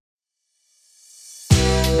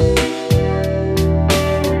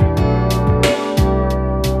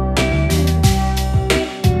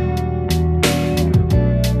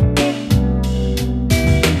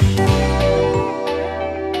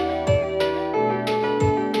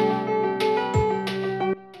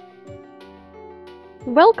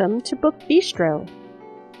Welcome to Book Bistro,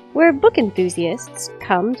 where book enthusiasts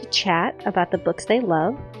come to chat about the books they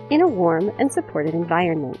love in a warm and supportive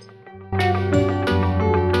environment.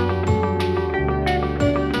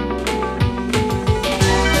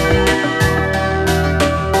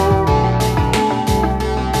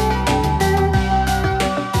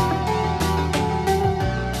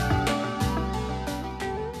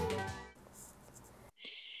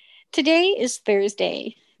 Today is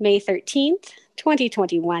Thursday, May 13th,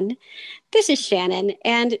 2021. This is Shannon,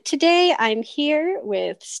 and today I'm here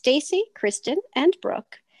with Stacy, Kristen, and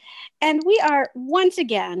Brooke, and we are once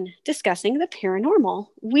again discussing the paranormal.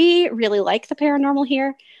 We really like the paranormal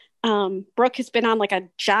here. Brooke has been on like a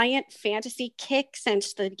giant fantasy kick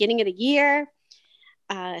since the beginning of the year.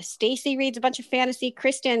 Stacy reads a bunch of fantasy.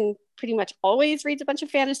 Kristen pretty much always reads a bunch of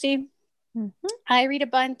fantasy. Mm-hmm. I read a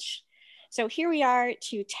bunch. So here we are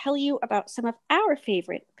to tell you about some of our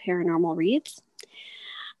favorite paranormal reads.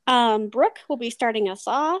 Brooke will be starting us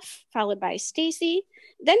off, followed by Stacy,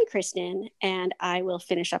 then Kristen, and I will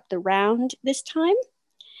finish up the round this time.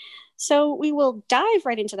 So we will dive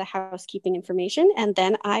right into the housekeeping information, and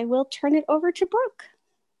then I will turn it over to Brooke.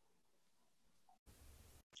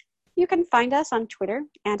 You can find us on Twitter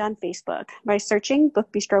and on Facebook by searching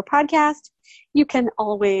Book Bistro Podcast. You can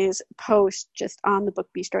always post just on the Book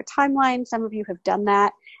Bistro timeline. Some of you have done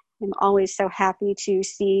that. I'm always so happy to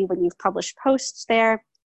see when you've published posts there.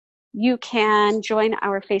 You can join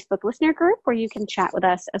our Facebook listener group where you can chat with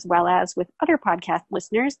us as well as with other podcast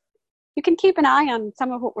listeners. You can keep an eye on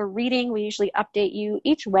some of what we're reading. We usually update you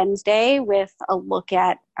each Wednesday with a look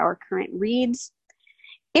at our current reads.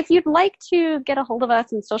 If you'd like to get a hold of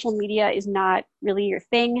us and social media is not really your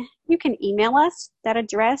thing, you can email us. That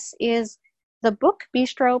address is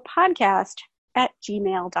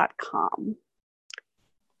thebookbistropodcast@gmail.com.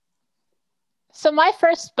 So my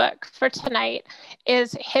first book for tonight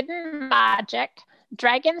is Hidden Magic,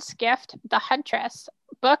 Dragon's Gift, The Huntress,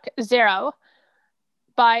 Book 0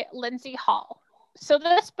 by Lindsay Hall. So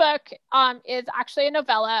this book is actually a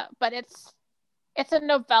novella, but it's a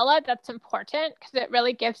novella that's important because it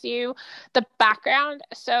really gives you the background.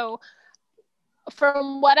 So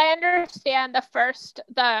from what I understand,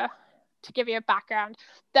 to give you a background,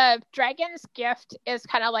 the Dragon's Gift is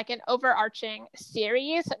kind of like an overarching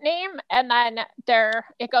series name, and then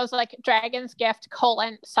it goes like Dragon's Gift :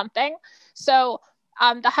 something. So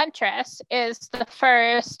The Huntress is the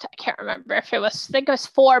first, I can't remember if I think it was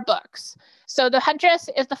 4 books. So The Huntress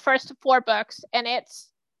is the first 4 books, and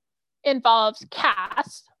involves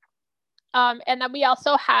Cass. And then we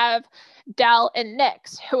also have Dell and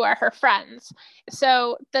Nyx, who are her friends.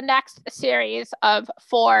 So the next series of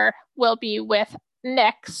 4 will be with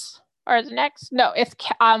Nyx, or the next, no, it's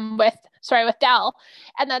with Dell.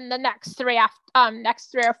 And then the next 3 or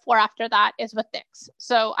 4 after that is with Nyx.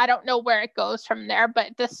 So I don't know where it goes from there,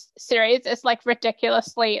 but this series is like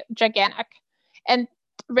ridiculously gigantic and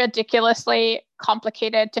ridiculously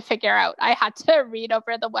complicated to figure out. I had to read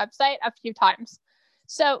over the website a few times.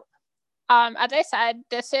 So as I said,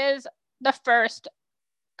 this is the first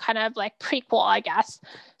kind of like prequel, I guess.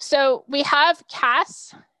 So we have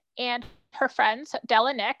Cass and her friends, Dell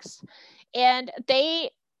and Nyx, and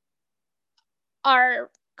they are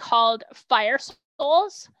called fire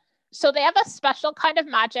souls. So they have a special kind of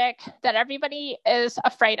magic that everybody is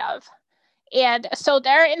afraid of. And so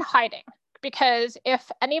they're in hiding, because if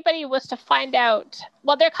anybody was to find out,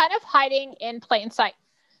 well, they're kind of hiding in plain sight.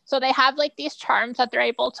 So they have like these charms that they're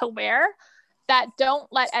able to wear that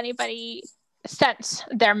don't let anybody sense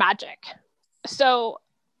their magic. So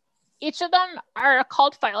each of them are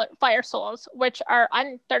called fire souls, which are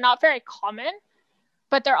they're not very common,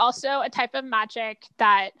 but they're also a type of magic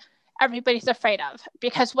that everybody's afraid of,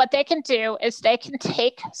 because what they can do is they can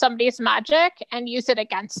take somebody's magic and use it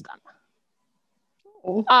against them.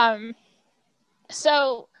 Oh.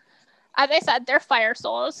 So as I said, they're fire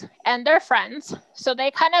souls and they're friends. So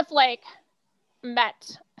they kind of like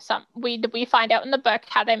met we find out in the book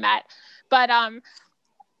how they met. But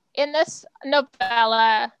in this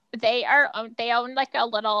novella, they own like a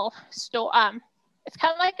little store. It's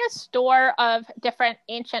kind of like a store of different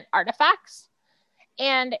ancient artifacts,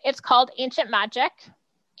 and it's called Ancient Magic.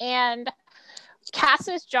 And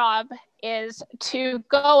Cass's job is to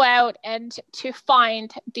go out and to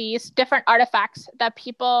find these different artifacts that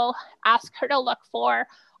people ask her to look for,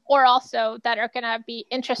 or also that are going to be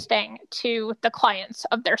interesting to the clients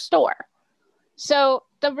of their store. So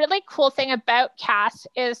the really cool thing about Cass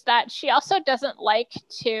is that she also doesn't like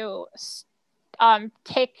to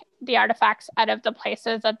take the artifacts out of the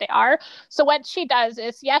places that they are. So what she does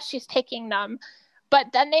is, yes, she's taking them,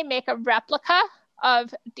 but then they make a replica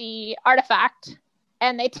of the artifact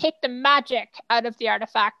and they take the magic out of the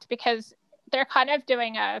artifact because they're kind of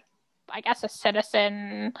doing a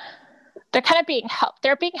citizen. They're kind of being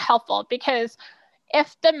helpful because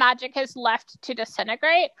if the magic is left to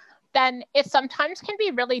disintegrate, then it sometimes can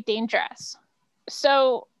be really dangerous.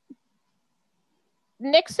 So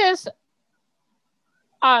Nyx's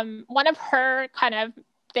one of her kind of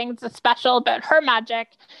things that's special about her magic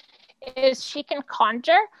is she can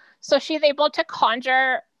conjure. So she's able to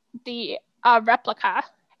conjure the replica,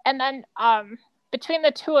 and then between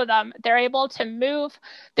the two of them, they're able to move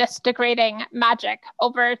this degrading magic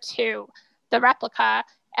over to the replica,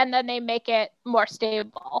 and then they make it more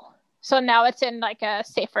stable. So now it's in like a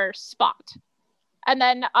safer spot. And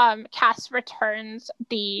then Cass returns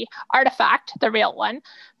the artifact, the real one,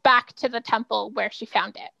 back to the temple where she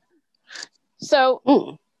found it. So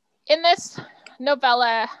in this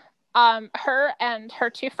novella, her and her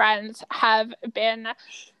two friends have been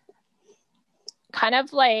kind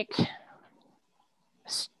of like,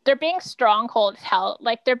 they're being stronghold held.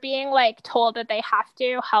 Like they're being like told that they have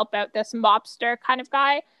to help out this mobster kind of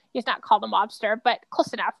guy. He's not called a mobster, but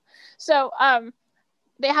close enough. So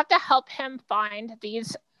they have to help him find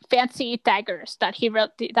these fancy daggers that he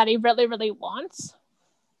really, really wants.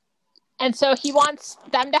 And so he wants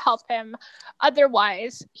them to help him.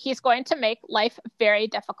 Otherwise, he's going to make life very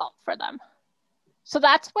difficult for them. So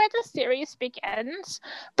that's where the series begins.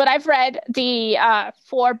 But I've read the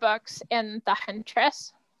 4 books in The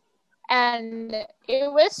Huntress, and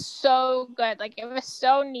it was so good. Like, it was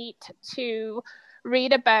so neat to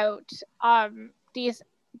read about these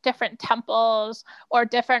different temples or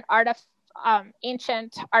different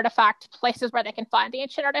ancient artifact places where they can find the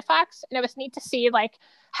ancient artifacts. And it was neat to see like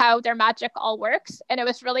how their magic all works. And it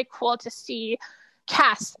was really cool to see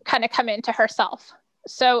Cass kind of come into herself.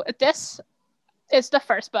 So this is the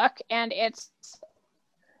first book, and it's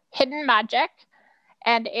Hidden Magic,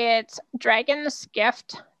 and it's Dragon's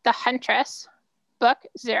Gift, The Huntress, Book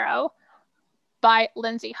 0 by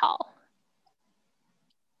Lindsay Hall.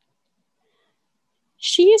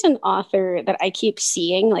 She is an author that I keep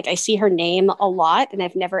seeing. Like, I see her name a lot, and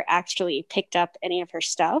I've never actually picked up any of her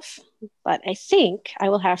stuff. But I think I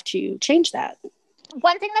will have to change that.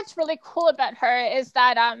 One thing that's really cool about her is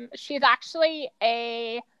that she's actually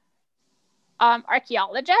a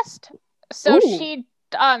archaeologist. So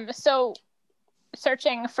so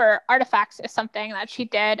searching for artifacts is something that she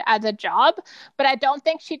did as a job, but I don't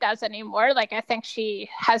think she does anymore. Like, I think she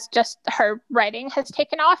has just, her writing has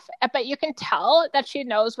taken off, but you can tell that she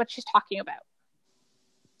knows what she's talking about.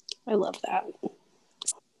 I love that.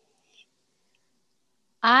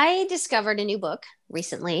 I discovered a new book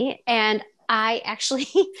recently, and I actually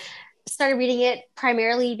started reading it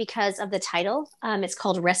primarily because of the title. It's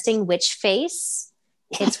called Resting Witch Face.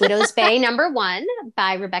 It's Widow's Bay #1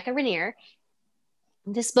 by Rebecca Rainier.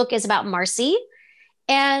 This book is about Marcy,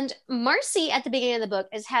 and Marcy at the beginning of the book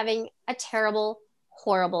is having a terrible,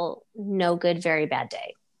 horrible, no good, very bad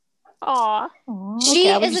day. Aww. She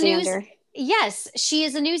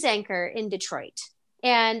is a news anchor in Detroit,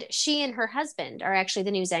 and she and her husband are actually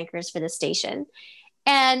the news anchors for the station.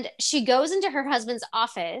 And she goes into her husband's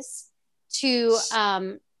office to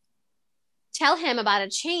tell him about a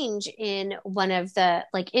change in one of the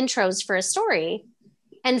like intros for a story,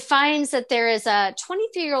 and finds that there is a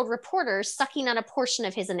 23-year-old reporter sucking on a portion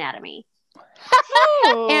of his anatomy.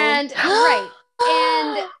 And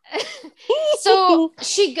so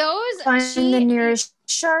she goes, find the nearest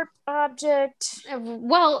sharp object.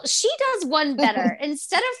 Well, she does one better.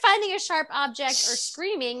 Instead of finding a sharp object or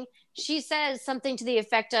screaming, she says something to the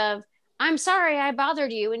effect of, "I'm sorry I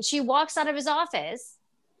bothered you." And she walks out of his office,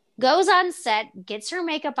 goes on set, gets her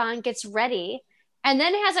makeup on, gets ready, and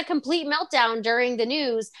then has a complete meltdown during the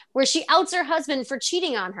news where she outs her husband for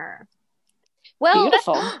cheating on her. Well,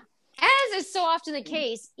 beautiful. As is so often the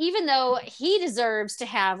case, even though he deserves to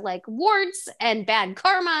have like warts and bad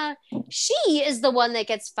karma, she is the one that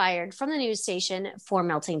gets fired from the news station for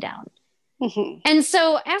melting down. Mm-hmm. And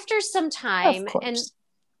so after some time, and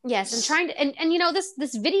trying to, and you know,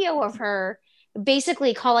 this video of her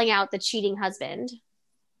basically calling out the cheating husband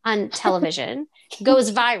on television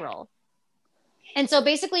goes viral. And so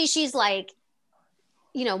basically she's like,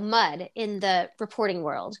 you know, mud in the reporting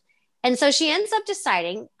world. And so she ends up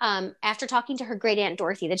deciding, after talking to her great aunt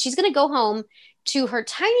Dorothy, that she's going to go home to her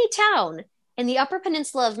tiny town in the Upper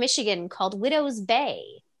Peninsula of Michigan called Widow's Bay.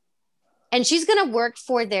 And she's going to work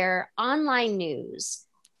for their online news.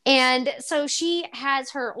 And so she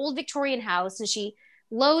has her old Victorian house, and she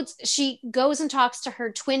goes and talks to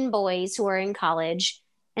her twin boys who are in college.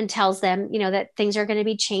 and tells them, that things are going to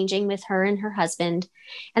be changing with her and her husband.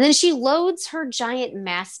 And then she loads her giant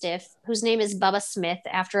mastiff, whose name is Bubba Smith,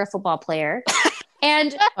 after a football player,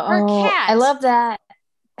 and her cat. I love that.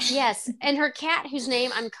 Yes, and her cat, whose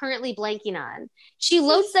name I'm currently blanking on. She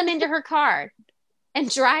loads them into her car and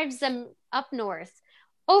drives them up north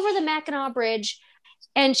over the Mackinac Bridge.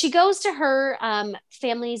 And she goes to her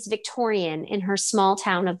family's Victorian in her small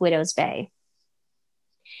town of Widows Bay.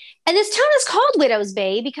 And this town is called Widows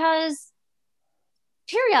Bay because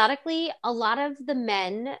periodically a lot of the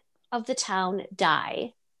men of the town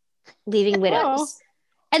die, leaving widows.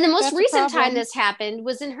 And the most recent time this happened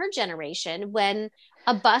was in her generation, when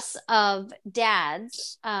a bus of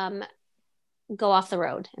dads go off the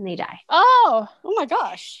road and they die. Oh my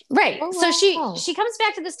gosh. Right. Oh, so she comes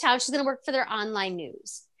back to this town. She's going to work for their online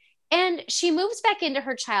news. And she moves back into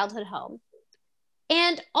her childhood home.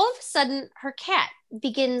 And all of a sudden, her cat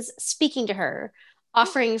begins speaking to her,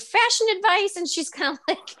 offering fashion advice. And she's kind of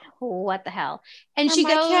like, what the hell? And she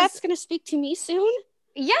goes, my cat's going to speak to me soon?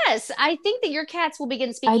 Yes, I think that your cats will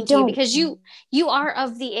begin speaking to you because you are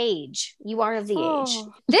of the age. You are of the age.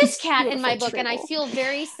 This cat in my book, and I feel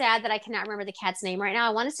very sad that I cannot remember the cat's name right now.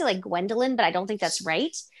 I want to say like Gwendolyn, but I don't think that's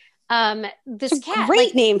right. This cat,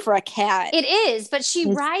 great name for a cat. It is, but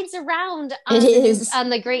she rides around on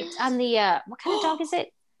the what kind of dog is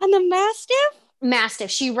it? On the Mastiff?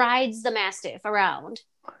 Mastiff. She rides the Mastiff around.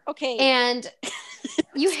 Okay. And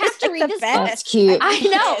you have to read this book. That's cute. I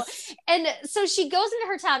know. And so she goes into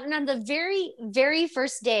her town, and on the very, very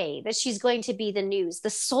first day that she's going to be the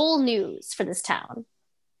sole news for this town,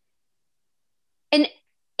 an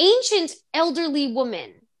ancient elderly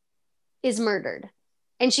woman is murdered,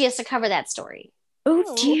 and she has to cover that story.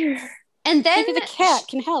 Oh dear. And then maybe the cat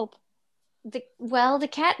can help. The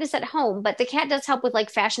cat is at home, but the cat does help with like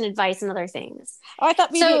fashion advice and other things. Oh, I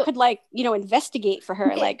thought maybe it could investigate for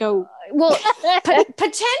her, like go. Well,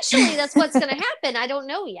 potentially that's what's going to happen. I don't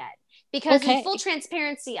know yet because in full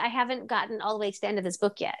transparency, I haven't gotten all the way to the end of this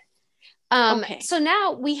book yet. So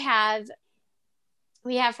now we have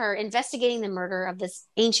her investigating the murder of this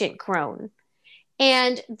ancient crone,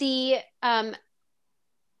 and the oh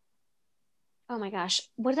my gosh,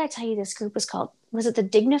 what did I tell you this group was called? Was it the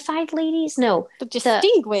Dignified Ladies? No. The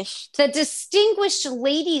Distinguished. The Distinguished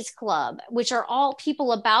Ladies Club, which are all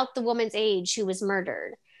people about the woman's age who was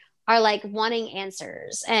murdered, are like wanting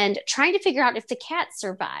answers and trying to figure out if the cat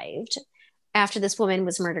survived after this woman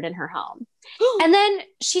was murdered in her home. And then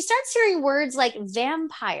she starts hearing words like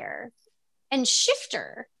vampire and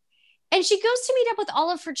shifter. And she goes to meet up with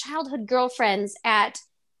all of her childhood girlfriends at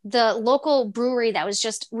the local brewery that was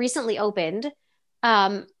just recently opened.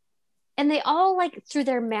 And they all, like, through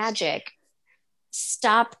their magic,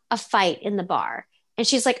 stop a fight in the bar. And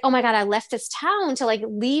she's like, oh my God, I left this town to like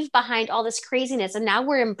leave behind all this craziness. And now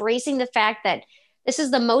we're embracing the fact that this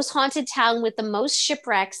is the most haunted town with the most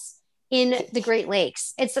shipwrecks in the Great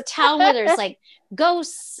Lakes. It's a town where there's like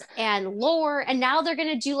ghosts and lore. And now they're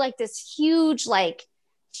going to do like this huge, like,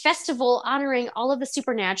 festival honoring all of the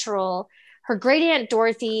supernatural. Her great aunt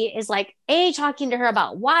Dorothy is like talking to her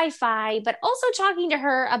about Wi-Fi, but also talking to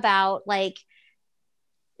her about like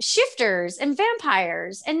shifters and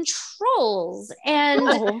vampires and trolls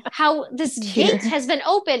and how this gate has been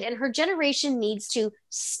opened and her generation needs to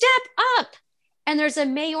step up. And there's a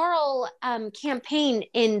mayoral campaign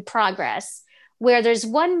in progress where there's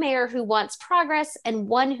one mayor who wants progress and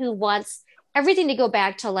one who wants everything to go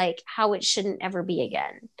back to like how it shouldn't ever be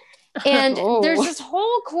again. And there's this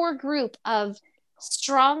whole core group of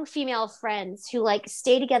strong female friends who like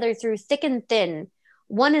stay together through thick and thin.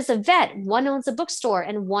 One is a vet, one owns a bookstore,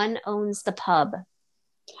 and one owns the pub.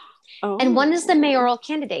 And one is the mayoral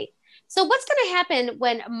candidate. So what's going to happen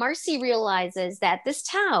when Marcy realizes that this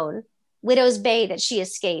town, Widow's Bay, that she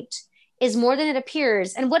escaped, is more than it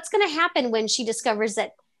appears? And what's going to happen when she discovers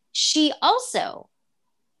that she also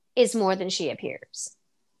is more than she appears?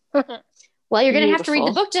 Well, you're going to have to read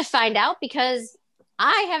the book to find out because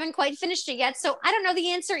I haven't quite finished it yet. So I don't know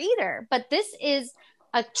the answer either. But this is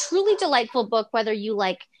a truly delightful book, whether you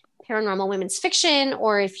like paranormal women's fiction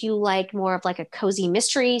or if you like more of like a cozy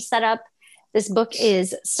mystery setup. This book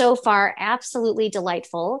is so far absolutely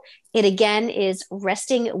delightful. It again is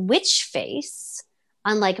Resting Witch Face,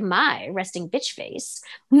 unlike my Resting Bitch Face.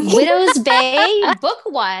 Widow's Bay, Book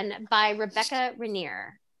 1 by Rebecca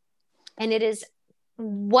Rainier. And it is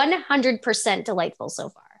 100% delightful so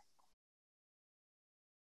far.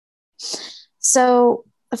 So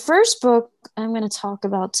the first book I'm going to talk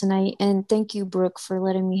about tonight, and thank you, Brooke, for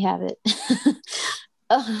letting me have it,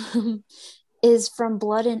 is From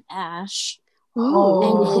Blood and Ash.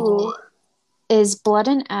 Ooh. And is Blood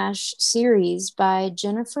and Ash series by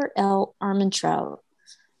Jennifer L. Armentrout.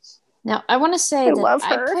 Now, I want to say I love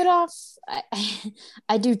her. I put off,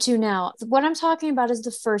 I do too now. What I'm talking about is the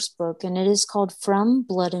first book, and it is called From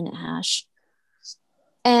Blood and Ash.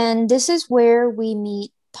 And this is where we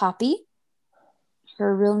meet Poppy.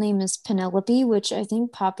 Her real name is Penelope, which I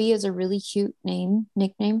think Poppy is a really cute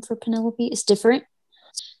nickname for Penelope. It's different.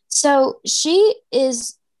 So she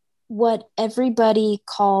is what everybody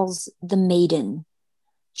calls the maiden.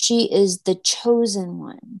 She is the chosen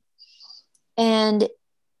one. And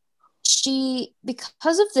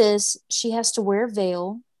because of this, she has to wear a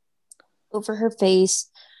veil over her face.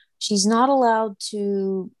 She's not allowed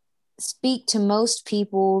to speak to most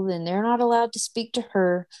people, and they're not allowed to speak to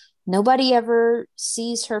her. Nobody ever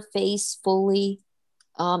sees her face fully,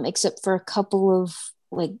 except for a couple of,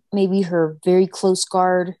 like, maybe her very close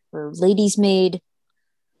guard, her lady's maid,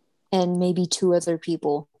 and maybe 2 other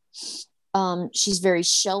people. She's very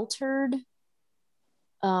sheltered.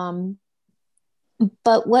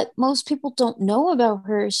 But what most people don't know about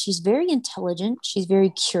her is she's very intelligent. She's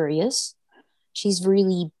very curious. She's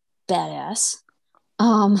really badass.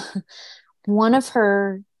 One of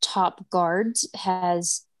her top guards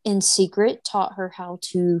has, in secret, taught her how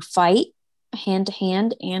to fight hand to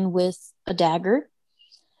hand and with a dagger.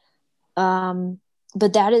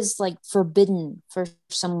 But that is, like, forbidden for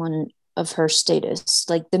someone of her status.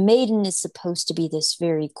 Like, the maiden is supposed to be this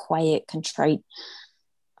very quiet, contrite,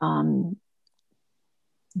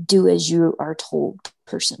 do as you are told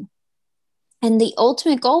person. And the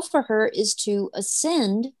ultimate goal for her is to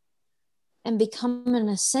ascend and become an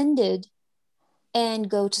ascended and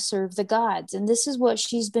go to serve the gods. And this is what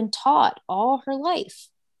she's been taught all her life.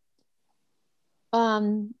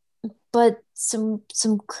 But some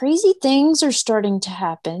crazy things are starting to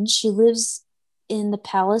happen. She lives in the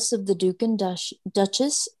palace of the Duke and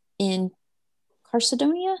Duchess in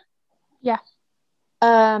Carsodonia. Yeah.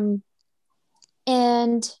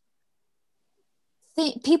 And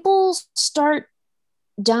people start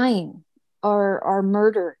dying or are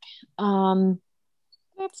murdered.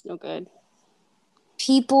 That's no good.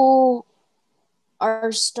 People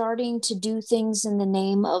are starting to do things in the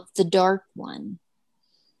name of the Dark One.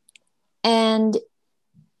 And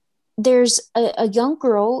there's a young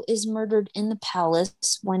girl is murdered in the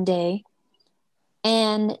palace one day,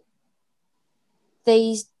 and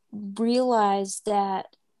they realize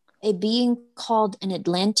that a being called an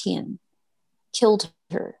Atlantean killed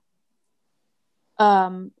her.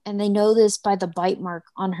 And they know this by the bite mark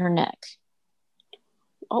on her neck.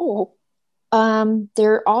 Oh.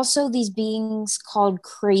 There are also these beings called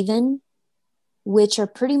Craven, which are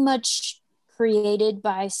pretty much created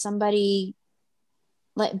by somebody,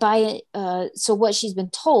 so what she's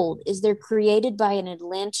been told is they're created by an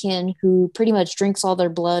Atlantean who pretty much drinks all their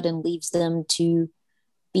blood and leaves them to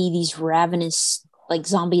be these ravenous, like,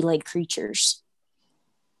 zombie-like creatures.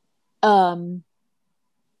 And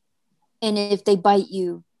if they bite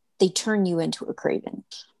you, they turn you into a Craven.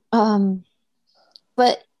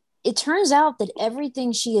 But it turns out that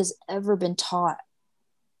everything she has ever been taught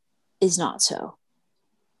is not so.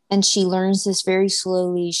 And she learns this very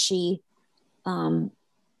slowly. She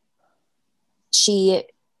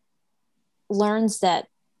learns that,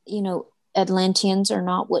 Atlanteans are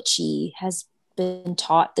not what she has been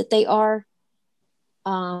taught that they are.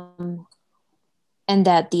 And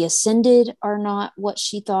that the Ascended are not what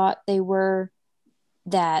she thought they were,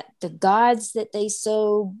 that the gods that they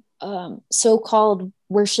so-called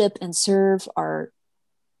worship and serve are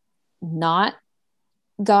not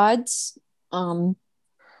gods.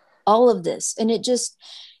 All of this. And it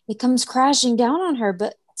comes crashing down on her.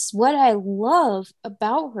 But what I love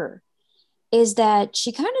about her is that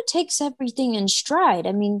she kind of takes everything in stride.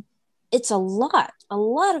 I mean, it's a lot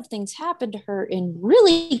of things happen to her in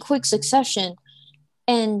really quick succession.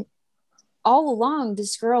 And all along,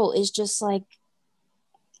 this girl is just like,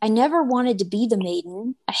 I never wanted to be the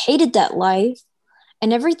maiden. I hated that life.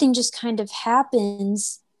 And everything just kind of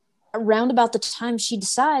happens around about the time she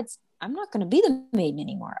decides, I'm not going to be the maiden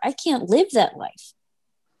anymore. I can't live that life.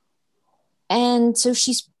 And so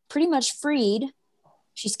she's pretty much freed.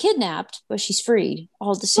 She's kidnapped, but she's freed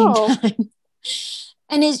all at the same time.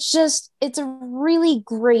 And it's a really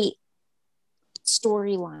great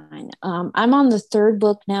storyline. I'm on the 3rd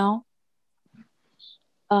book now.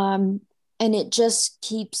 And it just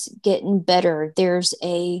keeps getting better. There's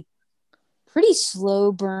a pretty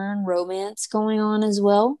slow burn romance going on as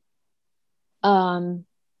well.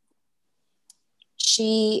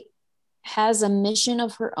 She has a mission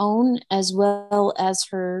of her own, as well as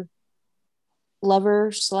her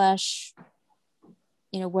lover /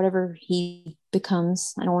 whatever he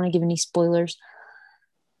becomes. I don't want to give any spoilers.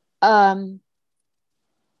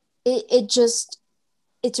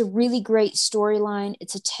 It's a really great storyline.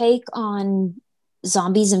 It's a take on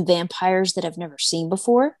zombies and vampires that I've never seen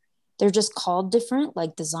before. They're just called different.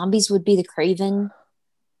 Like the zombies would be the Craven,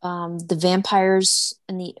 the vampires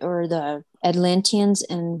and the Atlanteans,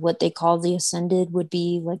 and what they call the Ascended would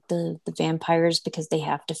be like the vampires, because they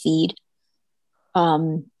have to feed.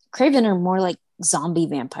 Craven are more like zombie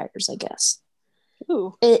vampires, I guess.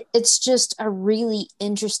 Ooh. It's just a really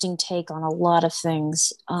interesting take on a lot of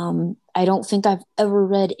things. I don't think I've ever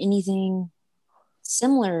read anything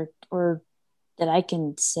similar, or that I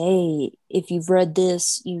can say, if you've read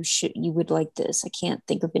this, you would like this. I can't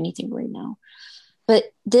think of anything right now.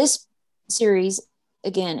 But this series,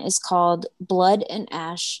 again, is called Blood and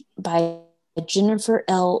Ash by Jennifer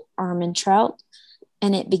L. Armentrout,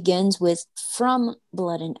 and it begins with From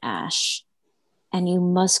Blood and Ash, and you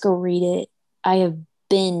must go read it. I have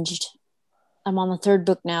binged. I'm on the third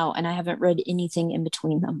book now, and I haven't read anything in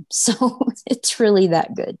between them. So it's really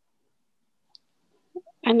that good.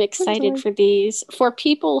 I'm excited for these. For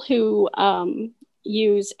people who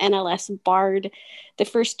use NLS Bard, the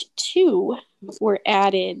first 2 were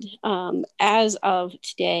added as of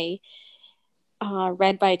today,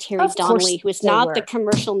 read by Terry Donnelly, who is not the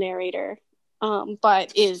commercial narrator,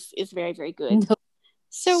 but is very, very good. No.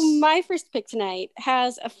 So my first pick tonight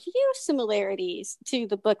has a few similarities to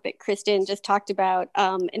the book that Kristen just talked about.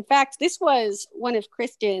 In fact, this was one of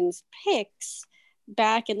Kristen's picks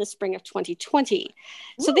back in the spring of 2020.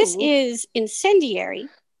 Ooh. So this is Incendiary,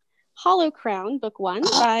 Hollow Crown, book 1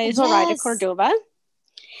 by Zoraida Cordova.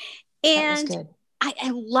 And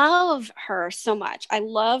I love her so much. I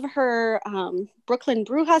love her Brooklyn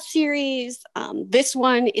Bruja series. This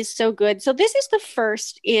one is so good. So this is the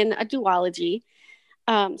first in a duology.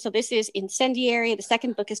 So this is Incendiary. The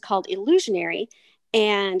second book is called Illusionary.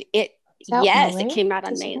 And it came out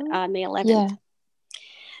on May 11th. Yeah.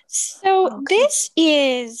 So this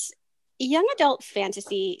is young adult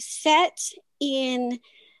fantasy set in,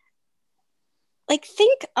 like,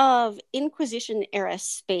 think of Inquisition era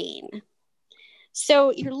Spain.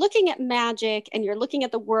 So you're looking at magic and you're looking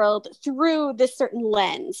at the world through this certain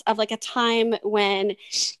lens of like a time when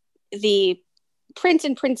the prince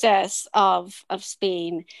and princess of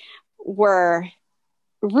Spain were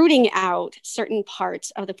rooting out certain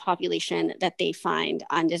parts of the population that they find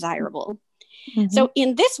undesirable. Mm-hmm. So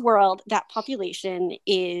in this world, that population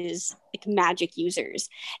is like magic users.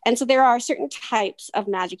 And so there are certain types of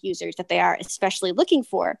magic users that they are especially looking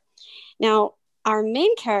for. Now, our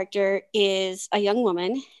main character is a young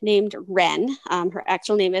woman named Ren. Her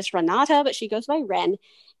actual name is Renata, but she goes by Ren.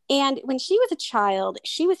 And when she was a child,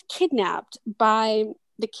 she was kidnapped by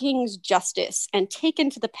the king's justice and taken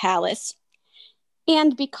to the palace.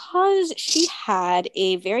 And because she had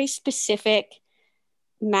a very specific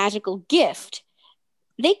magical gift,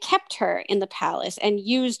 they kept her in the palace and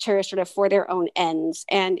used her sort of for their own ends.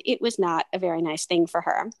 And it was not a very nice thing for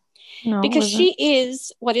her. No, because she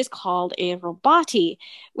is what is called a roboti,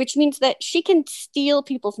 which means that she can steal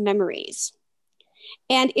people's memories.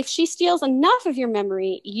 And if she steals enough of your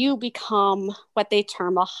memory, you become what they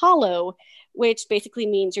term a hollow, which basically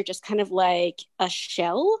means you're just kind of like a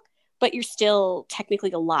shell, but you're still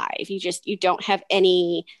technically alive. You don't have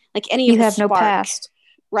any of the spark. You have no past.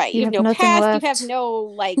 Right. You have no past. Left. You have no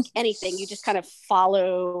like anything. You just kind of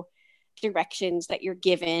follow directions that you're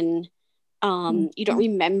given. You don't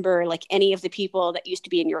remember like any of the people that used to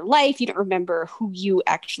be in your life. You don't remember who you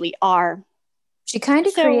actually are. She kind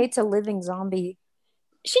of creates a living zombie.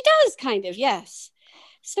 She does kind of, yes.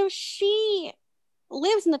 So she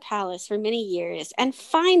lives in the palace for many years, and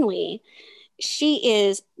finally she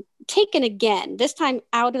is taken again, this time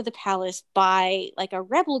out of the palace by like a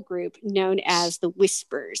rebel group known as the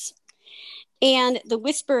Whispers. And the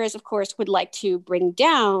Whispers, of course, would like to bring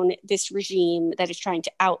down this regime that is trying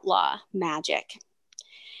to outlaw magic.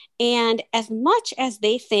 And as much as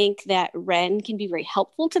they think that Ren can be very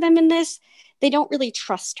helpful to them in this, they don't really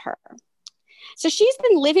trust her. So she's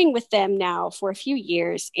been living with them now for a few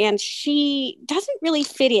years, and she doesn't really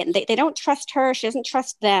fit in. They don't trust her. She doesn't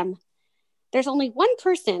trust them. There's only one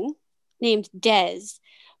person named Des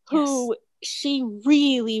who she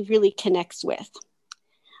really, really connects with.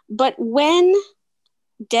 But when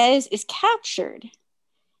Des is captured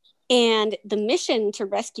and the mission to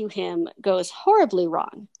rescue him goes horribly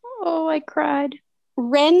wrong. Oh, I cried.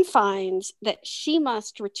 Ren finds that she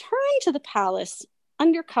must return to the palace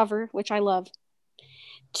undercover, which I love,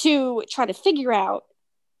 to try to figure out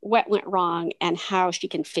what went wrong and how she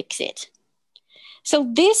can fix it. So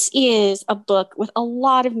this is a book with a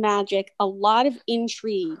lot of magic, a lot of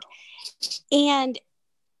intrigue, and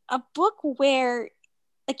a book where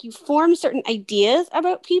like you form certain ideas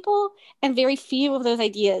about people and very few of those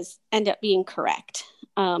ideas end up being correct.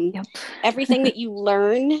 Everything that you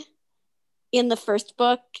learn in the first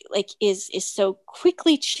book like is so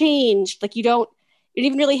quickly changed, like you don't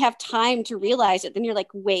even really have time to realize it. Then you're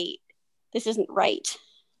like, wait, this isn't right.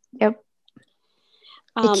 It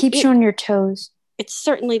keeps you on your toes. It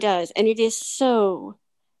certainly does, and it is so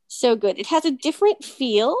good. It has a different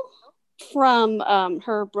feel from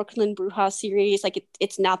her Brooklyn Bruja series. Like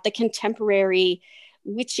it's not the contemporary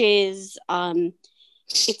witches.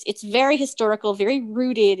 It's very historical, very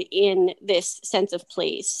rooted in this sense of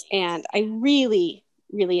place, and I really,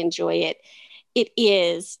 really enjoy it. It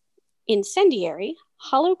is Incendiary,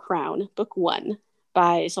 Hollow Crown, Book 1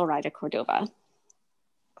 by Zoraida Cordova.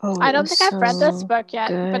 I don't think I've read this book yet,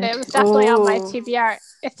 but it was definitely on my TBR.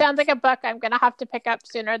 It sounds like a book I'm going to have to pick up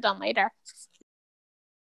sooner than later.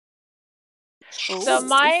 So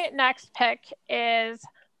my next pick is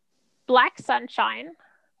Black Sunshine.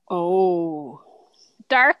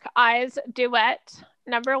 Dark Eyes Duet,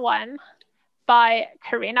 number 1 by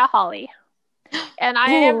Karina Hawley. And I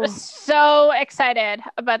am so excited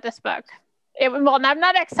about this book. I'm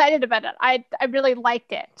not excited about it. I really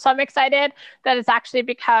liked it. So I'm excited that it's actually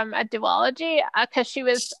become a duology, because she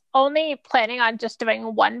was only planning on just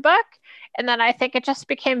doing one book. And then I think it just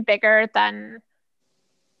became bigger than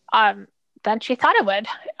she thought it would.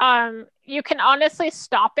 You can honestly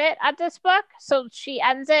stop it at this book. So she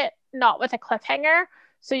ends it not with a cliffhanger.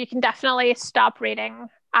 So you can definitely stop reading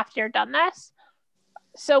after you're done this.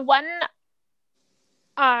 So one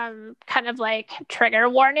kind of like trigger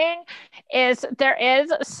warning is there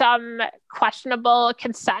is some questionable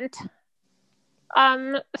consent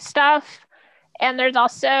stuff, and there's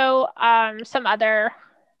also some other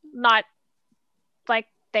not like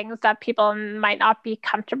things that people might not be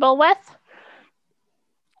comfortable with,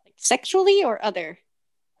 sexually or other,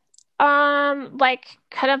 like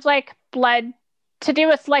kind of like blood, to do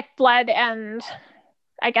with like blood and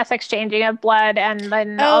I guess exchanging of blood, and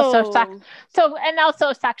then also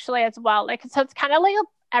also sexually as well. Like, so it's kind of like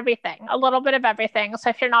everything, a little bit of everything.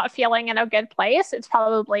 So if you're not feeling in a good place, it's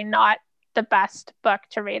probably not the best book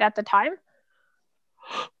to read at the time.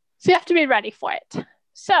 So you have to be ready for it.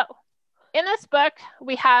 So in this book,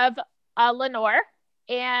 we have Lenore,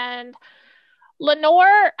 and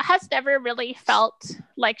Lenore has never really felt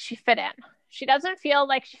like she fit in. She doesn't feel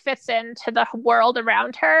like she fits into the world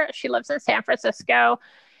around her. She lives in San Francisco.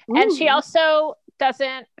 And she also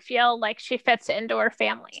doesn't feel like she fits into her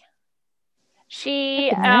family.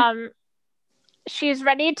 She's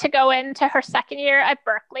ready to go into her second year at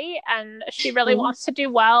Berkeley, and she really wants to do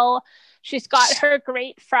well. She's got her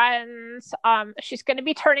great friends. She's going to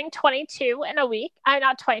be turning 22 in a week.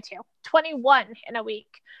 Not 22, 21 in a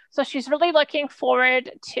week. So she's really looking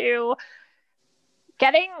forward to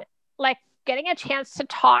getting a chance to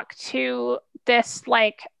talk to this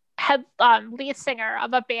like lead singer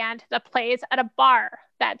of a band that plays at a bar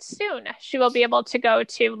that soon she will be able to go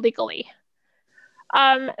to legally.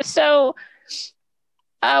 So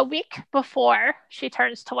a week before she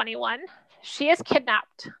turns 21, she is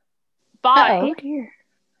kidnapped by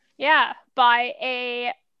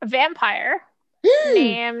a vampire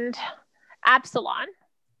named Absalon.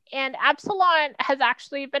 And Absalon has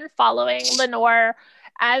actually been following Lenore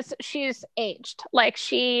as she's aged. Like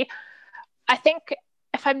I think,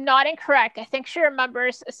 if I'm not incorrect, I think she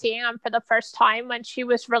remembers seeing him for the first time when she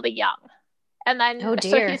was really young. And then,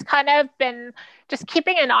 so he's kind of been just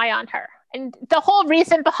keeping an eye on her. And the whole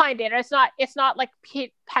reason behind it is it's not like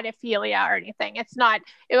pedophilia or anything. It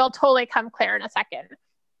will totally come clear in a second.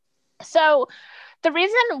 So the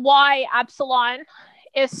reason why Absalon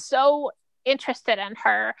is so interested in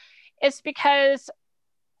her is because,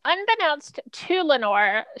 unbeknownst to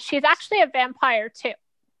Lenore, she's actually a vampire too.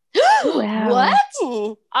 Wow.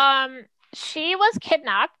 What? She was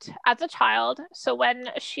kidnapped as a child. So when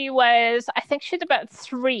she was, I think she's about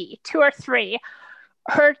 2 or 3,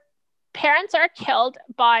 her parents are killed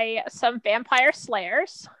by some vampire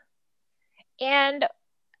slayers. And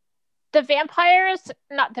the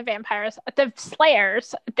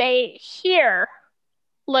slayers, they hear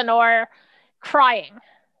Lenore crying,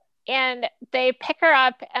 and they pick her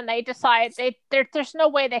up, and they decide there's no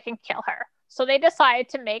way they can kill her. So they decide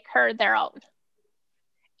to make her their own.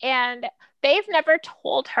 And they've never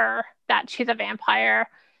told her that she's a vampire.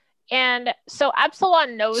 And so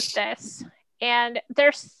Absalon knows this. And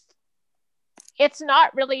it's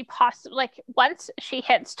not really possible. Like, once she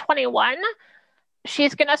hits 21,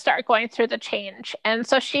 she's going to start going through the change. And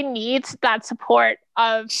so she needs that support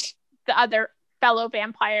of the other fellow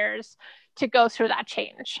vampires to go through that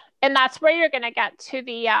change. And that's where you're going to get to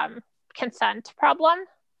the consent problem.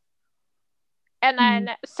 And then,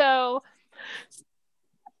 so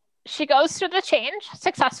she goes through the change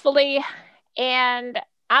successfully, and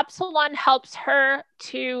Absalom helps her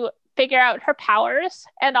to figure out her powers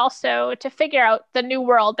and also to figure out the new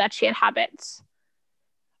world that she inhabits.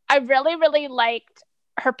 I really, really liked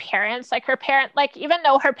her parents. Like, even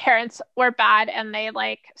though her parents were bad and they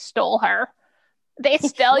stole her, they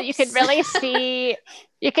still, you could really see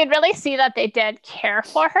that they did care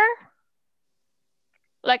for her.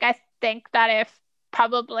 Like, I think that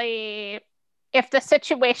if the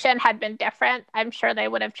situation had been different, I'm sure they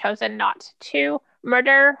would have chosen not to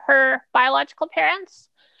murder her biological parents.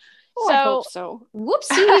 I hope so.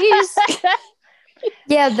 Whoopsies.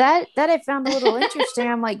 Yeah, that I found a little interesting.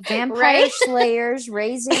 I'm like, vampire slayers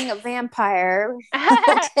raising a vampire.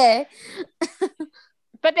 Okay.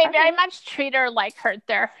 But they very much treat her like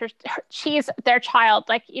she's their child,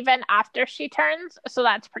 like, even after she turns. So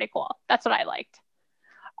that's pretty cool. That's what I liked.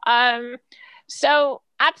 So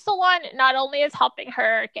Absalom not only is helping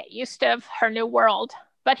her get used to her new world,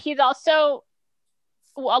 but he's also,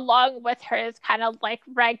 along with his kind of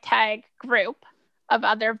ragtag group of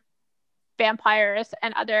other vampires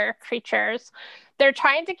and other creatures, they're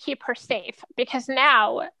trying to keep her safe, because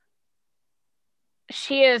now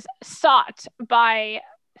she is sought by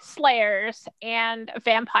slayers and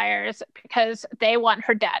vampires because they want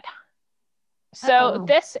her dead. So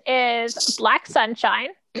this is Black Sunshine,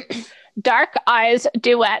 Dark Eyes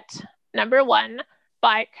Duet, #1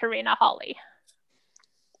 by Karina Hawley.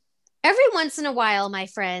 Every once in a while, my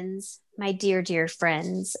friends, my dear, dear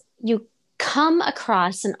friends, you come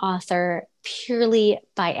across an author purely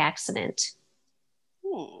by accident.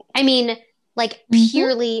 I mean,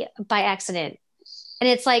 purely by accident. And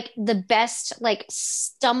it's the best,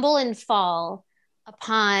 stumble and fall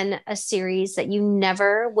upon a series that you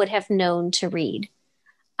never would have known to read.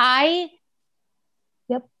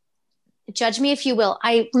 Judge me if you will,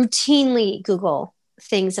 I routinely Google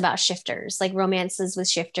things about shifters, like romances with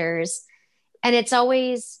shifters. And it's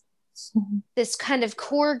always this kind of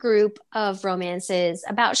core group of romances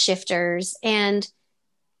about shifters. And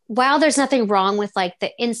while there's nothing wrong with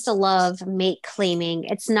the insta love mate claiming,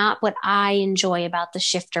 it's not what I enjoy about the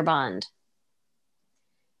shifter bond.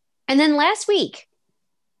 And then last week,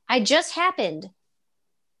 I just happened,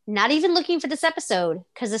 not even looking for this episode,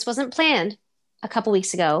 because this wasn't planned a couple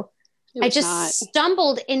weeks ago. I just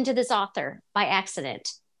stumbled into this author by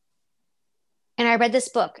accident. And I read this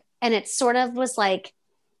book, and it sort of was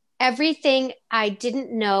everything I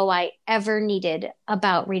didn't know I ever needed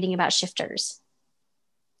about reading about shifters.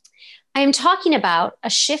 I am talking about A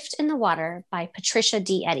Shift in the Water by Patricia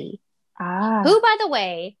D. Eddy, who, by the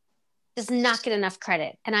way, does not get enough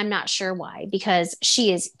credit. And I'm not sure why, because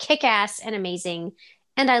she is kick-ass and amazing,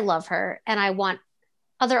 and I love her, and I want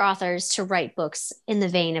other authors to write books in the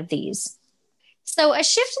vein of these. So A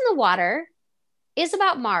Shift in the Water is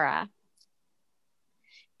about Mara.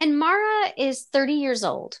 And Mara is 30 years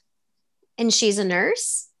old, and she's a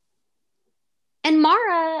nurse. And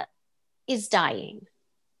Mara is dying.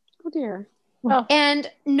 Oh, dear. Oh. And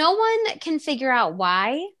no one can figure out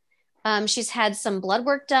why. She's had some blood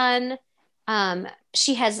work done.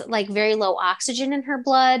 She has very low oxygen in her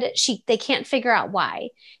blood. They can't figure out why.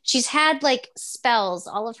 She's had spells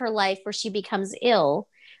all of her life where she becomes ill,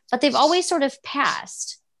 but they've always sort of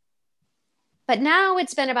passed. But now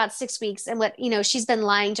it's been about 6 weeks, and she's been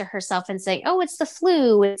lying to herself and saying, oh, it's the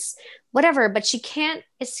flu, it's whatever, but she can't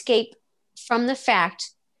escape from the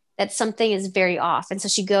fact that something is very off. And so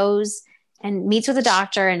she goes and meets with a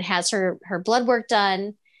doctor and has her blood work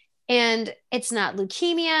done. And it's not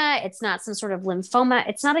leukemia. It's not some sort of lymphoma.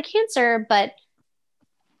 It's not a cancer. But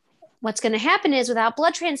what's going to happen is, without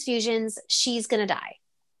blood transfusions, she's going to die.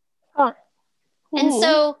 Huh. And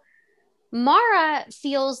so Mara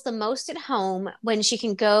feels the most at home when she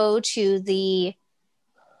can go to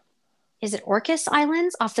is it Orcas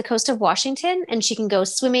Islands off the coast of Washington? And she can go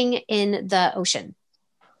swimming in the ocean.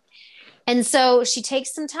 And so she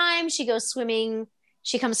takes some time. She goes swimming.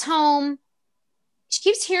 She comes home. She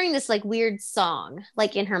keeps hearing this weird song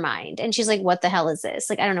in her mind, and she's like, what the hell is this?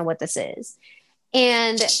 I don't know what this is.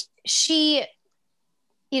 And she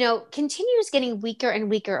continues getting weaker and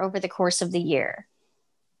weaker over the course of the year,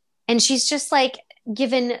 and she's just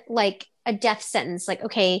given a death sentence,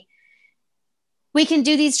 okay, we can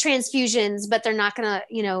do these transfusions, but they're not gonna,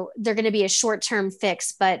 they're gonna be a short-term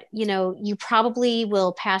fix, but you probably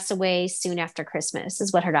will pass away soon after Christmas,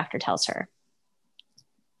 is what her doctor tells her.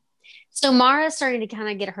 So Mara is starting to kind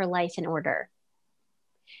of get her life in order.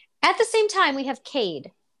 At the same time, we have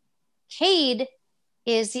Cade. Cade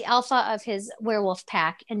is the alpha of his werewolf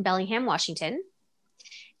pack in Bellingham, Washington.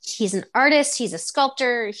 He's an artist. He's a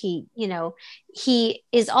sculptor. He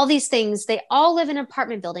is all these things. They all live in an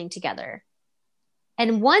apartment building together.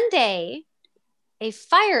 And one day, a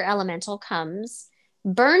fire elemental comes,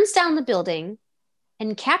 burns down the building,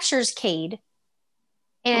 and captures Cade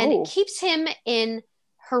and keeps him in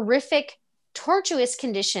horrific, tortuous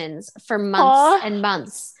conditions for months and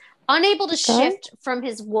months, unable to shift from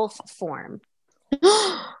his wolf form.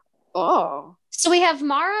 So we have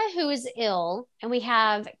Mara, who is ill, and we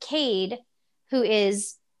have Cade, who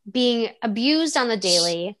is being abused on the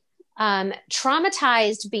daily,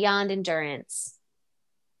 traumatized beyond endurance.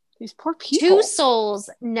 These poor people. Two souls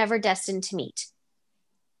never destined to meet.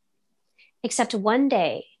 Except one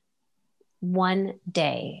day,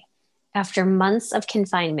 after months of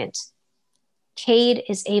confinement, Cade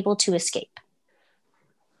is able to escape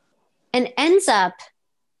and ends up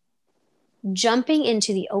jumping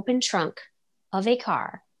into the open trunk of a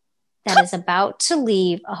car that is about to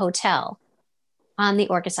leave a hotel on the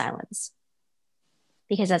Orcas Islands,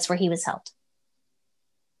 because that's where he was held.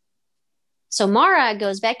 So Mara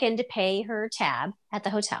goes back in to pay her tab at the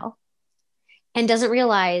hotel and doesn't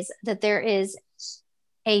realize that there is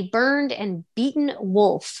a burned and beaten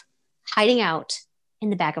wolf hiding out in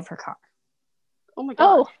the back of her car. Oh my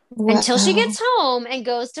God. Until she gets home and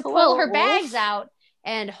goes to pull her bags out,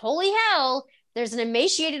 and holy hell, there's an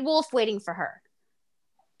emaciated wolf waiting for her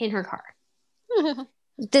in her car.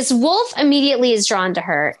 This wolf immediately is drawn to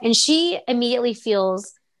her, and she immediately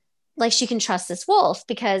feels like she can trust this wolf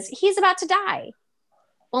because he's about to die.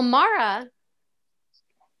 Well, Mara,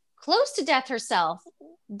 close to death herself,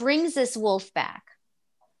 brings this wolf back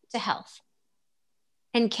to health.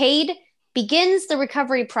 And Cade begins the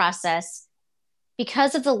recovery process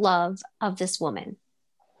because of the love of this woman.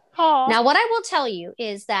 Aww. Now, what I will tell you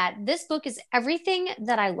is that this book is everything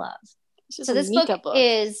that I love. So this book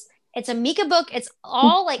is, it's a Mika book. It's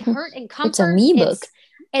all like hurt and comfort. It's a me book.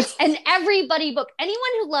 It's an everybody book. Anyone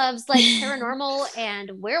who loves like paranormal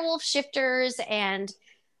and werewolf shifters and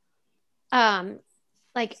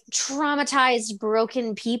like traumatized,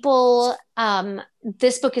 broken people,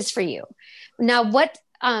 this book is for you. Now, what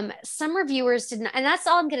some reviewers did not, and that's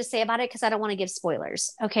all I'm going to say about it because I don't want to give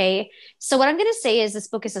spoilers. Okay. So what I'm going to say is this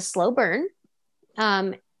book is a slow burn.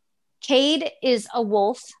 Cade is a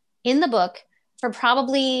wolf in the book for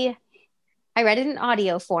probably, I read it in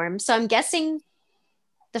audio form. So I'm guessing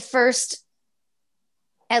the first,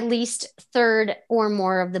 at least third or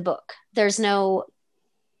more of the book. There's no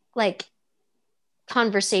like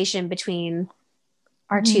conversation between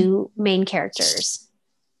our two main characters.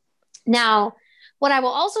 Now, what I will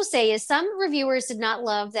also say is some reviewers did not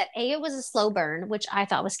love that A, it was a slow burn, which I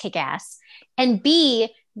thought was kick-ass, and B,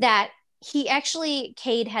 that he actually,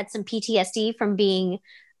 Cade had some PTSD from being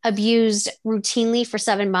abused routinely for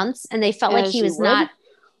 7 months, and they felt like he was not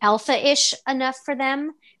alpha-ish enough for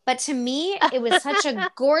them. But to me, it was such a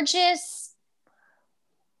gorgeous,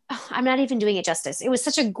 I'm not even doing it justice. It was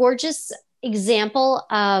such a gorgeous example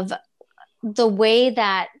of the way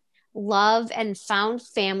that love and found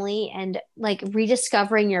family and like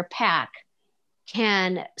rediscovering your pack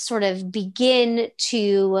can sort of begin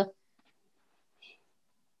to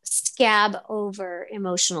scab over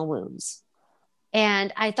emotional wounds.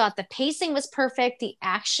 And I thought the pacing was perfect. The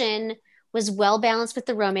action was well balanced with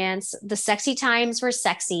the romance. The sexy times were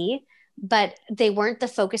sexy, but they weren't the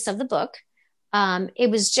focus of the book. It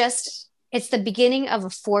was just, it's the beginning of a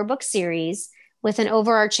 4-book series with an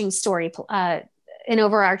overarching story, an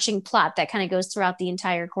overarching plot that kind of goes throughout the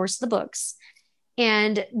entire course of the books.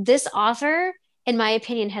 And this author, in my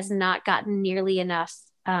opinion, has not gotten nearly enough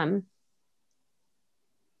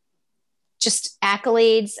just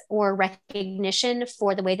accolades or recognition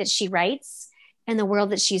for the way that she writes and the world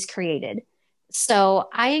that she's created. So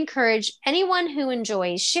I encourage anyone who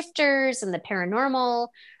enjoys shifters and the paranormal,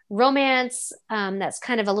 romance that's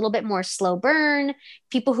kind of a little bit more slow burn,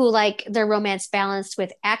 people who like their romance balanced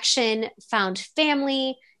with action, found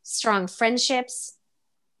family, strong friendships.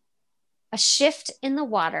 A Shift in the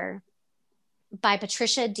Water by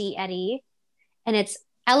Patricia D. Eddy, and it's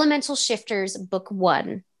Elemental Shifters Book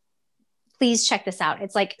 1. Please check this out.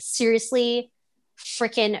 It's like seriously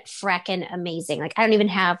frickin' amazing. Like I don't even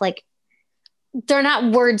have like, they're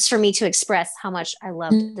not words for me to express how much I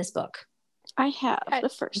loved this book. I have the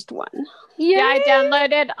first one. Yay! Yeah, I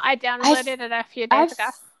downloaded it a few days ago.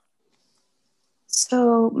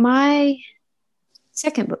 So my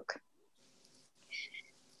second book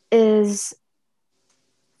is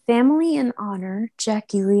Family and Honor,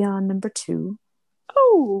 Jackie Leon #2.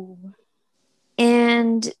 Oh.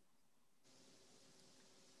 And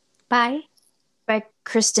by by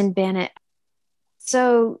Kristen Bennett.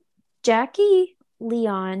 So Jackie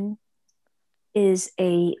Leon is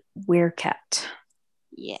a werecat.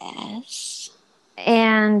 Yes.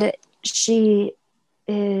 And she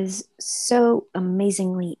is so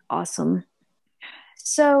amazingly awesome.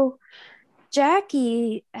 So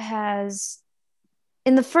Jackie has,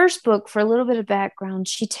 in the first book, for a little bit of background,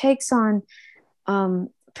 she takes on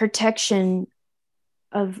protection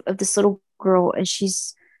of this little girl, and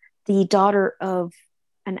she's the daughter of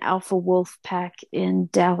an alpha wolf pack in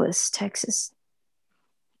Dallas, Texas.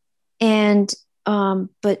 And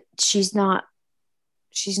but she's not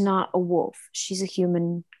a wolf. She's a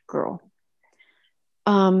human girl.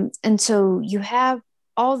 And so you have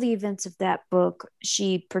all the events of that book.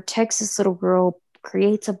 She protects this little girl,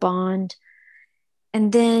 creates a bond,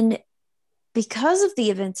 and then because of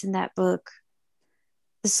the events in that book,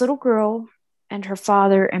 this little girl and her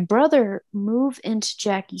father and brother move into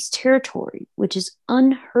Jackie's territory, which is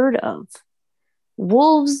unheard of.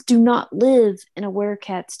 Wolves do not live in a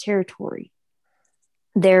werecat's territory.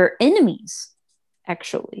 They're enemies,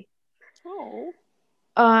 actually. Oh.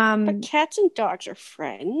 But cats and dogs are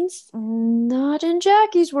friends. Not in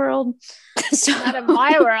Jackie's world. Not in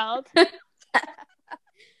my world.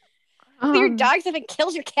 Your dogs haven't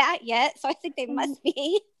killed your cat yet, so I think they must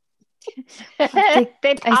be.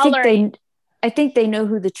 I think they know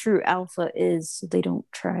who the true alpha is, so they don't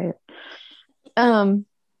try it.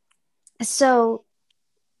 So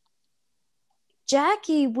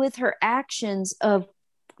Jackie, with her actions of,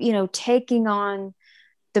 taking on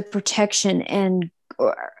the protection and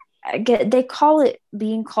they call it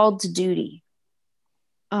being called to duty.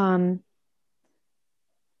 And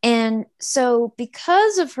so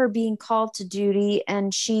because of her being called to duty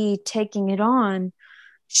and she taking it on,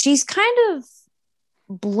 she's kind of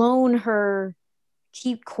blown her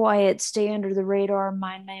keep quiet, stay under the radar,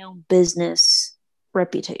 mind my own business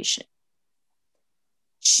reputation.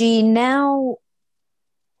 She now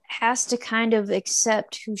has to kind of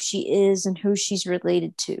accept who she is and who she's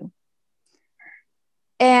related to.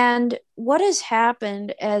 And what has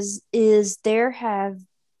happened is there has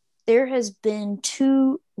been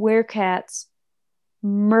 2 werecats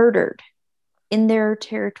murdered in their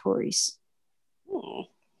territories.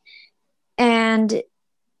 And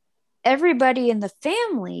everybody in the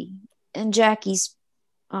family, in Jackie's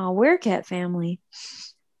werecat family,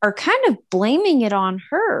 are kind of blaming it on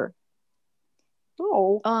her.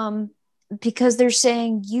 Because they're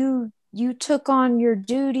saying you took on your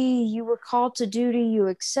duty, you were called to duty, you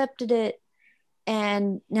accepted it,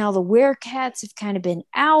 and now the werecats have kind of been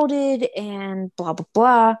outed and blah blah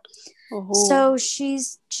blah. So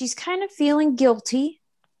she's kind of feeling guilty,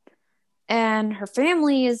 and her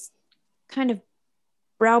family is kind of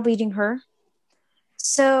browbeating her.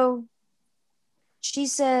 So she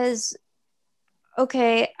says,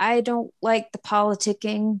 okay, I don't like the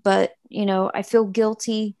politicking, but I feel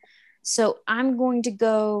guilty, so I'm going to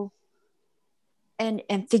go and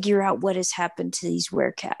figure out what has happened to these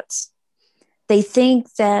werecats. They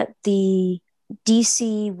think that the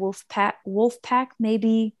DC wolf pack may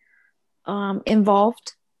be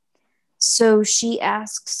involved. So she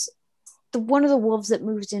asks one of the wolves that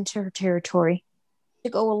moves into her territory to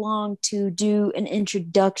go along to do an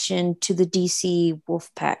introduction to the DC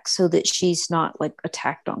wolf pack so that she's not like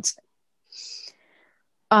attacked on sight.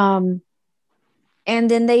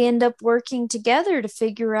 And then they end up working together to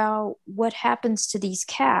figure out what happens to these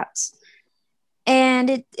cats.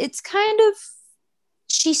 And it's kind of,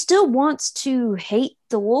 she still wants to hate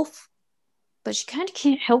the wolf, but she kind of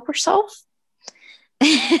can't help herself.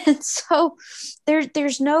 And so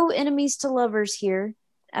there's no enemies to lovers here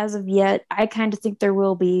as of yet. I kind of think there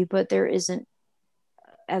will be, but there isn't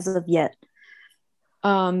as of yet.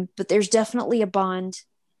 But there's definitely a bond.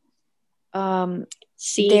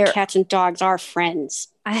 Cats and dogs are friends.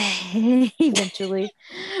 Eventually.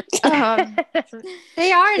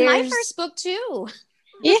 They are in my first book too.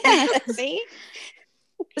 Yeah, see?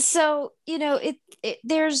 So,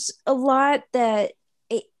 there's a lot that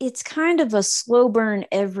it's kind of a slow burn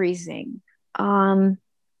everything. Not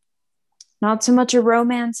so much a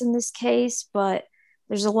romance in this case, but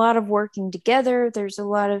there's a lot of working together. There's a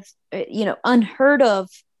lot of, unheard of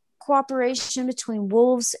cooperation between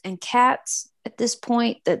wolves and cats at this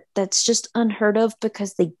point. That's just unheard of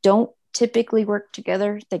because they don't typically work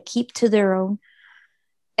together. They keep to their own.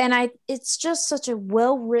 And it's just such a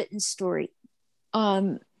well-written story.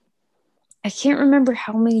 I can't remember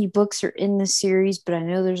how many books are in this series, but I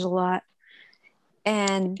know there's a lot.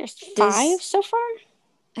 And there's 5 so far?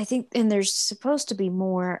 I think, and there's supposed to be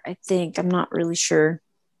more, I think. I'm not really sure.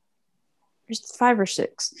 There's 5 or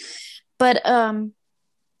 6. But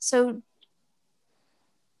so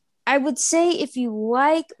I would say if you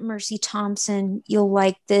like Mercy Thompson, you'll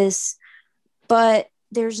like this, but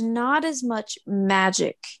there's not as much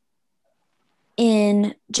magic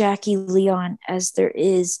in Jackie Leon as there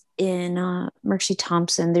is in Mercy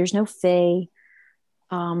Thompson. There's no fae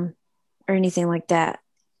or anything like that.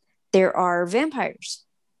 There are vampires.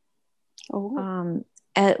 Oh.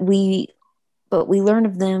 But we learn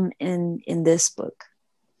of them in this book.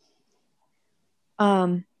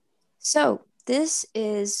 So this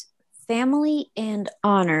is Family and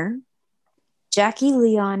Honor, Jackie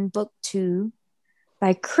Leon, Book 2,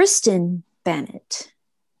 by Kristen Bennett.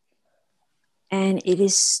 And it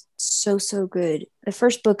is so, so good. The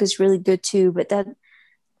first book is really good too, but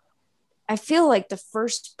I feel like the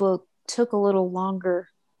first book took a little longer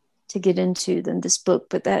to get into than this book,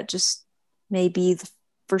 but that just may be the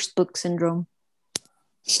first book syndrome.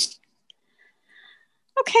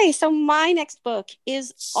 Okay, so my next book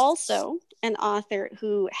is also an author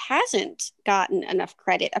who hasn't gotten enough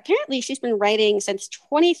credit. Apparently, she's been writing since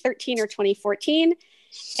 2013 or 2014,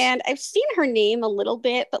 and I've seen her name a little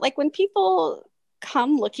bit, but like when people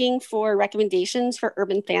come looking for recommendations for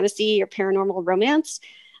urban fantasy or paranormal romance,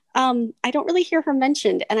 I don't really hear her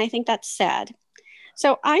mentioned, and I think that's sad.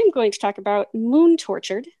 So I'm going to talk about Moon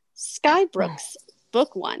Tortured, Sky Brooks,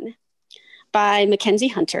 Book 1 by Mackenzie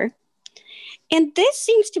Hunter. And this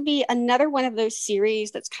seems to be another one of those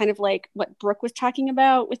series that's kind of like what Brooke was talking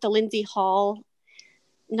about with the Lindsay Hall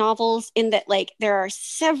novels, in that like there are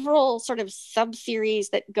several sort of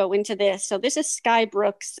sub-series that go into this. So this is Sky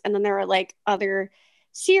Brooks, and then there are like other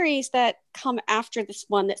series that come after this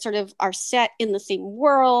one that sort of are set in the same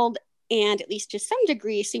world and at least to some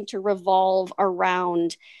degree seem to revolve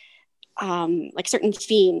around like certain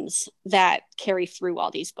themes that carry through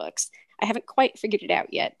all these books. I haven't quite figured it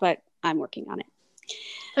out yet, but I'm working on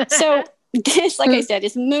it. So this, like I said,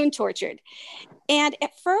 is Moon Tortured. And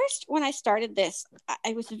at first, when I started this,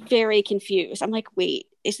 I was very confused. I'm like, wait,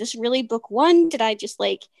 is this really book 1? Did I just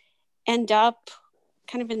like end up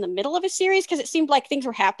kind of in the middle of a series? Because it seemed like things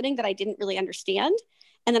were happening that I didn't really understand.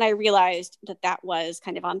 And then I realized that that was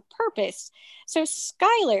kind of on purpose. So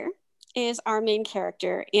Skylar is our main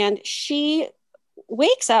character, and she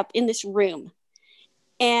wakes up in this room.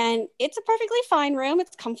 And it's a perfectly fine room.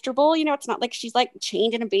 It's comfortable. You know, it's not like she's like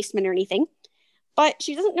chained in a basement or anything. But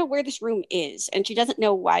she doesn't know where this room is, and she doesn't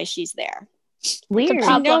know why she's there. Weird.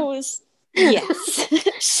 She knows, yes,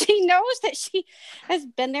 she knows that she has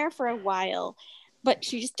been there for a while, but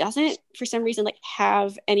she just doesn't, for some reason, like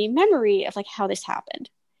have any memory of like how this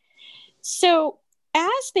happened. So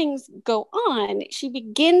as things go on, she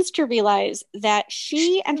begins to realize that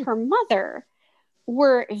she and her mother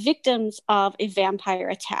were victims of a vampire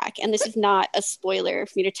attack. And this is not a spoiler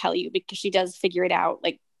for me to tell you, because she does figure it out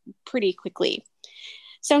like pretty quickly.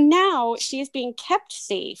 So now she is being kept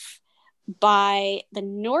safe by the the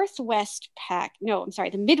Midwest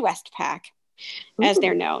Pack, as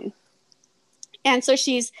they're known. And so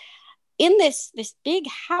she's in this big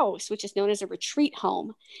house, which is known as a retreat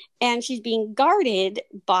home, and she's being guarded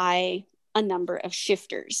by a number of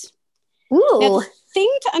shifters. Ooh. Now, the thing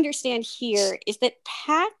to understand here is that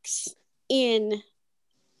packs in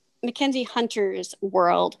Mackenzie Hunter's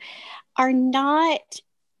world are not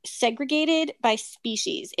segregated by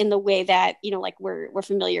species in the way that, you know, like we're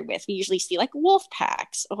familiar with. We usually see like wolf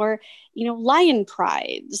packs or, you know, lion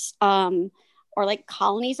prides, or like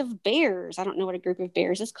colonies of bears. I don't know what a group of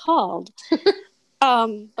bears is called.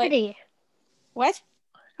 But party. What?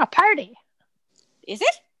 A party. Is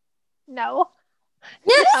it? No.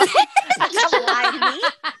 Don't lie to me.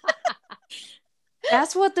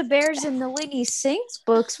 That's what the Bears in the Winnie Sings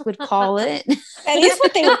books would call it. That is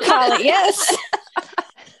what they would call it, yes.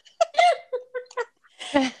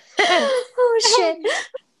 Oh, shit.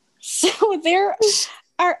 So there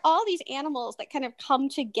are all these animals that kind of come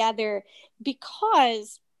together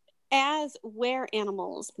because as were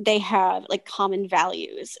animals, they have like common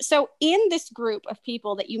values. So in this group of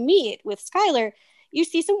people that you meet with Skylar, you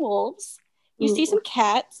see some wolves, you see some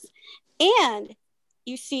cats, and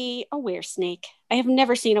you see a weresnake. I have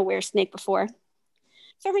never seen a weresnake before.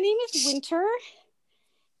 So her name is Winter,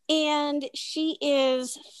 and she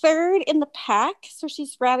is third in the pack. So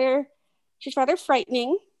she's rather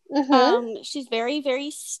frightening. Mm-hmm. She's very,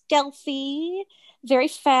 very stealthy, very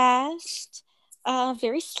fast,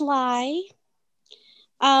 very sly.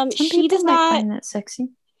 She does not find that sexy.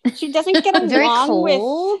 She doesn't get along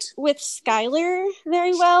with Skylar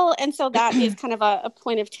very well, and so that is kind of a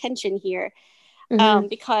point of tension here,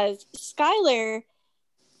 because Skylar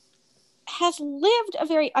has lived a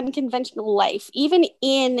very unconventional life, even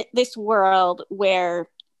in this world where,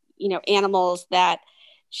 you know, animals that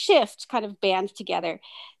shift kind of band together.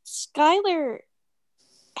 Skylar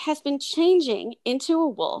has been changing into a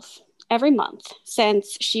wolf every month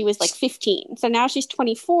since she was like 15. So now she's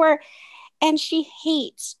 24 and she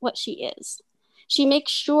hates what she is. She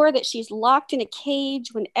makes sure that she's locked in a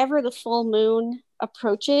cage whenever the full moon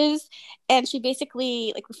approaches, and she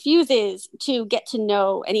basically like refuses to get to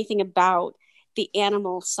know anything about the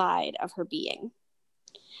animal side of her being.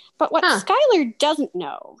 But what Skylar doesn't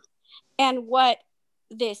know, and what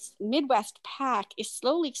this Midwest pack is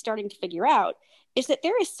slowly starting to figure out, is that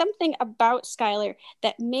there is something about Skylar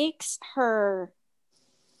that makes her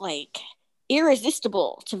like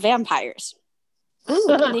irresistible to vampires.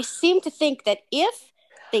 And they seem to think that if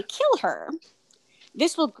they kill her,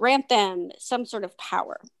 this will grant them some sort of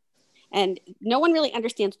power. And no one really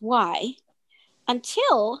understands why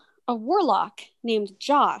until a warlock named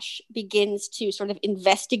Josh begins to sort of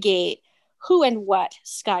investigate who and what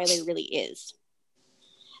Skylar really is.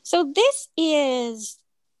 So this is...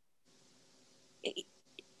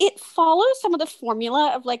 It follows some of the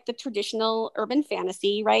formula of like the traditional urban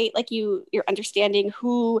fantasy, right? Like you're understanding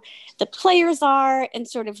who the players are and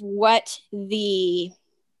sort of what the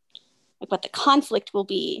conflict will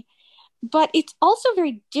be. But it's also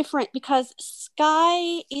very different because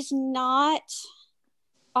Sky is not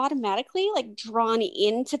automatically like drawn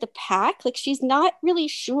into the pack. Like she's not really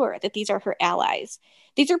sure that these are her allies.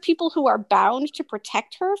 These are people who are bound to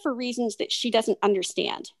protect her for reasons that she doesn't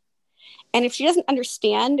understand. And if she doesn't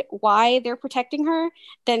understand why they're protecting her,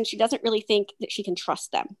 then she doesn't really think that she can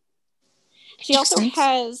trust them. She also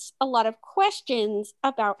has a lot of questions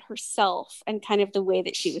about herself and kind of the way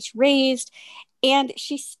that she was raised. And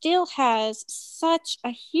she still has such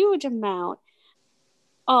a huge amount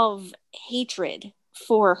of hatred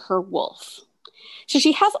for her wolf. So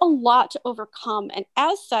she has a lot to overcome. And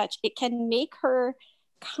as such, it can make her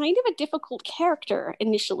kind of a difficult character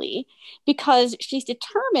initially because she's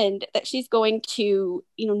determined that she's going to,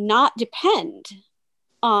 not depend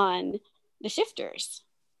on the shifters.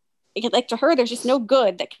 Like to her, there's just no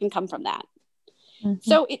good that can come from that. Mm-hmm.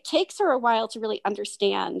 So it takes her a while to really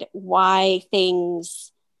understand why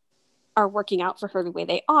things are working out for her the way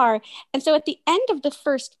they are. And so at the end of the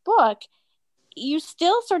first book, you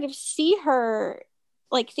still sort of see her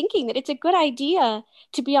like thinking that it's a good idea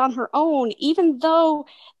to be on her own, even though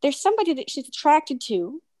there's somebody that she's attracted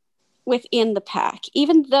to within the pack,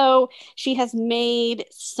 even though she has made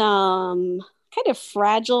some kind of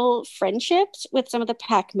fragile friendships with some of the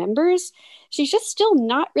pack members. She's just still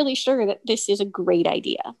not really sure that this is a great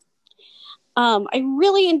idea. I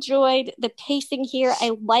really enjoyed the pacing here.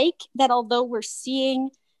 I like that although we're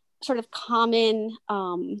seeing sort of common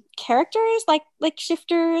characters like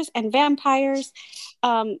shifters and vampires,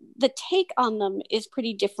 the take on them is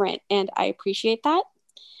pretty different, and I appreciate that.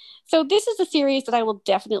 So this is a series that I will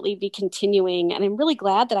definitely be continuing, and I'm really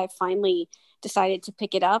glad that I finally decided to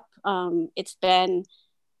pick it up. It's been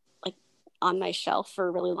like on my shelf for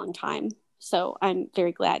a really long time, so I'm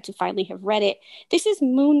very glad to finally have read it. This is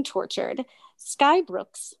Moon Tortured, Sky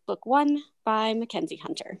Brooks, Book 1 by Mackenzie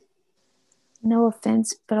Hunter. No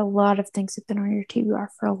offense, but a lot of things have been on your TBR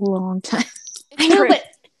for a long time. I know, but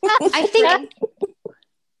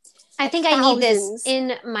I think I need this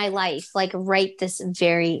in my life, like right this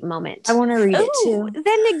very moment. I want to read it too.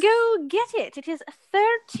 Then go get it. It is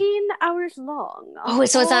 13 hours long. Oh,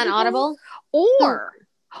 so it's on Audible? Or,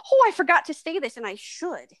 I forgot to say this, and I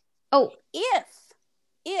should. Oh,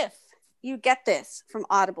 if you get this from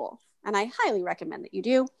Audible, and I highly recommend that you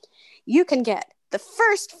do, you can get the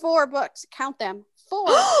first 4 books, count them, 4,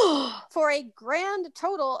 for a grand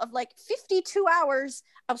total of like 52 hours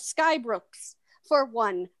of Sky Brooks for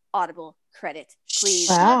 1 Audible credit. Please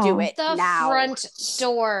do it the now. Front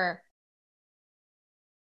door.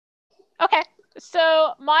 Okay,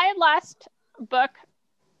 so my last book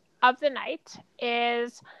of the night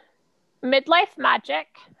is Midlife Magic,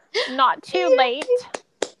 Not Too Late,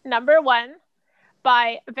 number 1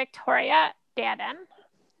 by Victoria Dannon.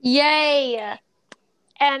 Yay!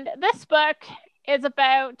 And this book is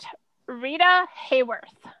about Rita Hayworth.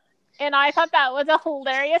 And I thought that was a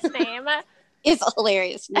hilarious name. It's a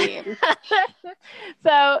hilarious name.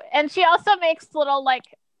 And she also makes little like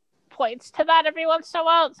points to that every once in a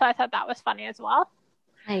while. So I thought that was funny as well.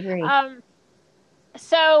 I agree.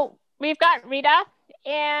 So we've got Rita,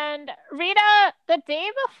 and Rita, the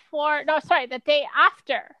day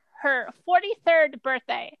after her 43rd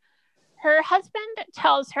birthday, her husband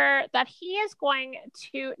tells her that he is going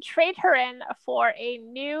to trade her in for a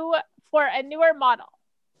newer model.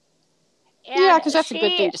 And because that's a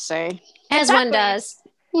good thing to say. As one does.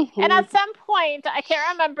 Mm-hmm. And at some point, I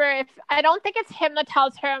can't remember I don't think it's him that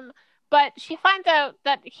tells him, but she finds out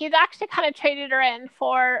that he's actually kind of traded her in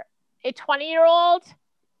for a 20-year-old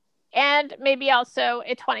and maybe also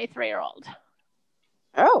a 23-year-old.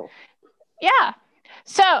 Oh. Yeah.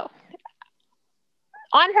 So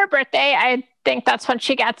on her birthday, I think that's when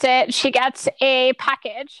she gets it. She gets a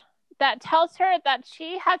package that tells her that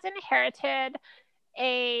she has inherited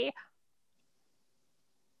an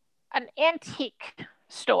antique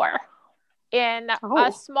store in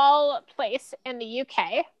a small place in the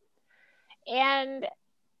UK. And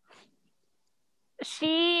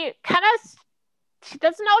she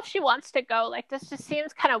doesn't know if she wants to go. Like, this just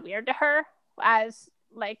seems kind of weird to her, as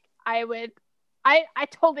like I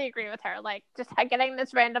totally agree with her. Like, just getting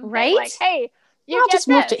this random thing, like, hey, I'll just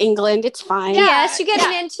move to England. It's fine. Yes, you get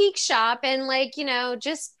an antique shop and, like, you know,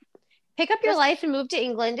 just pick up your life and move to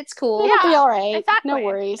England. It's cool. It'll be all right. Exactly. No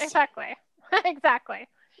worries. Exactly. Exactly.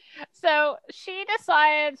 So she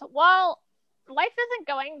decides, well, life isn't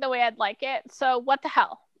going the way I'd like it, so what the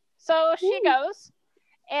hell? So she goes,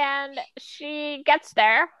 and she gets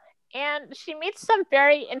there, and she meets some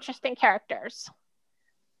very interesting characters.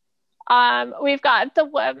 We've got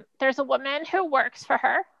there's a woman who works for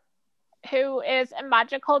her, who is a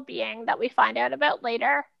magical being that we find out about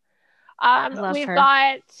later. I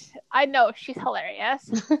know, she's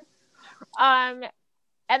hilarious. And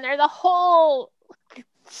there's a whole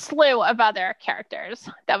slew of other characters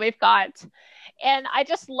that we've got. And I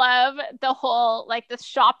just love the whole, like, the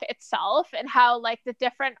shop itself and how, like, the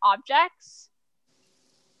different objects,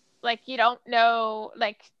 like, you don't know,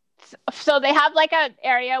 like, so they have, like, an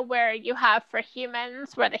area where you have for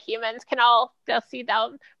humans, where the humans can they'll see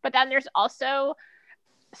them. But then there's also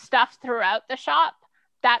stuff throughout the shop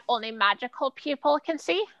that only magical people can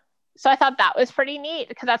see. So I thought that was pretty neat,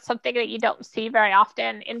 because that's something that you don't see very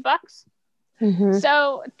often in books. Mm-hmm.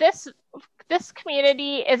 So this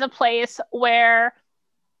community is a place where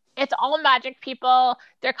it's all magic people.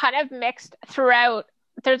 They're kind of mixed throughout.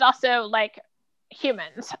 There's also, like,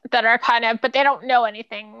 humans that are but they don't know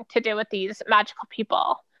anything to do with these magical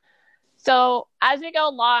people. So as we go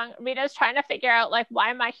along, Rita's trying to figure out, like, why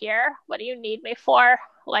am I here? What do you need me for?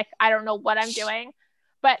 Like, I don't know what I'm doing.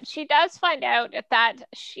 But she does find out that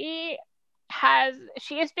she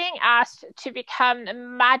is being asked to become the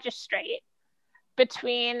magistrate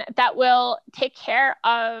that will take care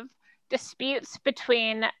of disputes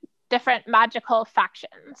between different magical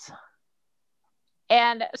factions.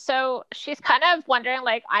 And so she's kind of wondering,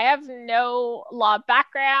 like, I have no law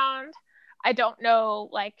background. I don't know,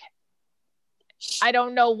 like, I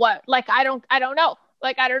don't know what, like, I don't know.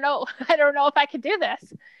 Like, I don't know. I don't know if I could do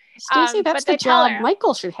this. Stacey, that's the job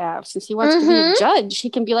Michael should have, since he wants to be a judge.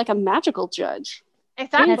 He can be like a magical judge.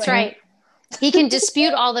 Exactly. That's right. He can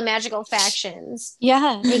dispute all the magical factions.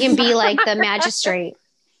 Yeah. He can be like the magistrate.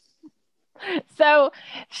 So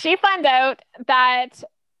she finds out that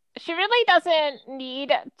she really doesn't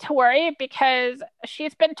need to worry, because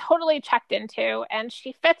she's been totally checked into and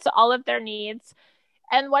she fits all of their needs.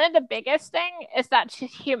 And one of the biggest thing is that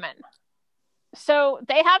she's human. So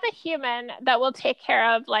they have a human that will take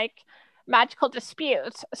care of, like, magical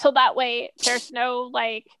disputes. So that way there's no,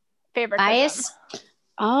 like, favoritism. Bias?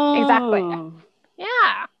 Oh. Exactly.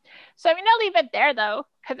 Yeah. So I'm going to leave it there, though,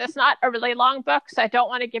 because it's not a really long book, so I don't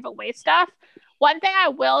want to give away stuff. One thing I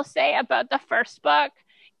will say about the first book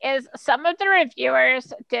is some of the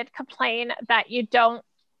reviewers did complain that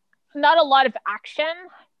not a lot of action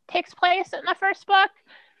takes place in the first book,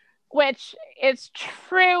 which is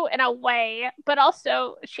true in a way, but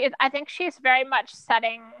also I think she's very much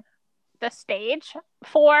setting the stage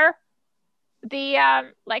for the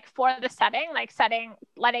for the setting, like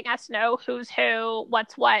letting us know who's who,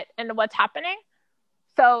 what's what, and what's happening.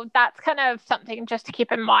 So that's kind of something just to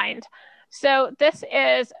keep in mind. So this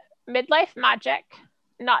is Midlife Magic,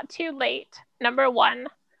 Not Too Late, #1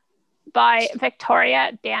 by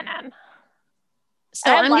Victoria Dannon.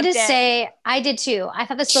 So I'm going to say I did too. I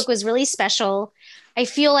thought this book was really special. I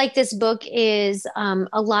feel like this book is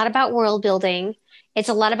a lot about world building. It's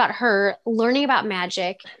a lot about her learning about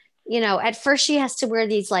magic. You know, at first she has to wear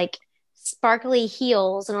these, like, sparkly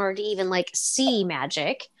heels in order to even, like, see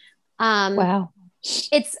magic. Wow.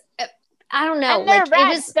 It's, I don't know. And they're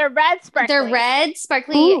red. They're red sparkly. They're red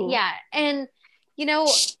sparkly. Ooh. Yeah. And, you know,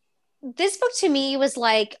 this book to me was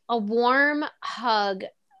like a warm hug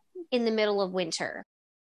in the middle of winter.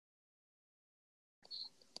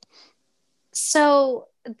 So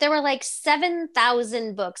there were like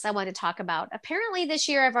 7,000 books I want to talk about. Apparently this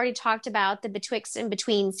year I've already talked about the Betwixt and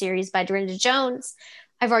Between series by Dorinda Jones.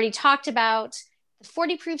 I've already talked about the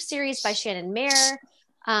 40 Proof series by Shannon Mayer.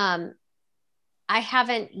 I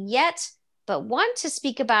haven't yet, but want to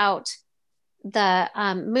speak about the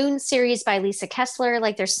Moon series by Lisa Kessler.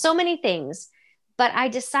 Like there's so many things, but I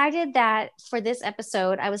decided that for this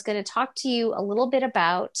episode, I was going to talk to you a little bit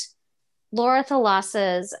about Laura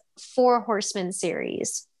Thalassa's Four Horsemen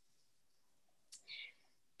series.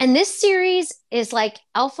 And this series is like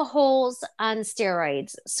alpha holes on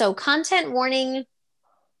steroids. So content warning,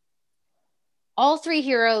 all three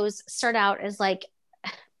heroes start out as like,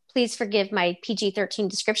 please forgive my PG-13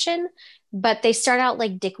 description, but they start out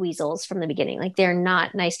like dick weasels from the beginning. Like they're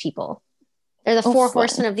not nice people. They're the four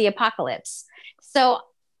horsemen of the apocalypse. So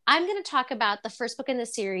I'm going to talk about the first book in the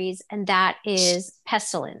series, and that is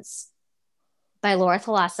Pestilence by Laura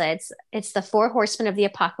Thalassa. It's the Four Horsemen of the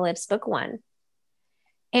Apocalypse, book 1.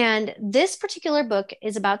 And this particular book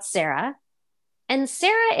is about Sarah. And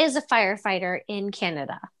Sarah is a firefighter in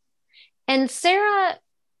Canada. And Sarah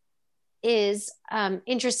is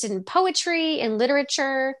interested in poetry and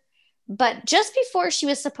literature. But just before she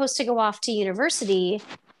was supposed to go off to university,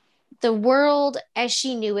 the world as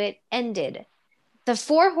she knew it ended. The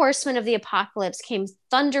Four Horsemen of the Apocalypse came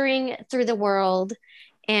thundering through the world,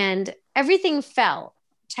 and everything fell.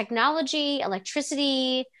 Technology,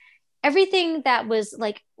 electricity, everything that was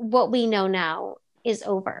like what we know now is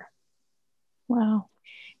over. Wow.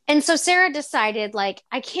 And so Sarah decided, like,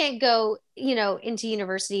 I can't go, into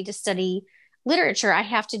university to study literature. I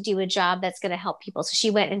have to do a job that's going to help people. So she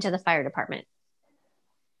went into the fire department.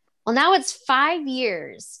 Well, now it's 5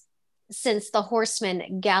 years since the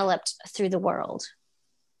horsemen galloped through the world.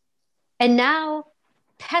 And now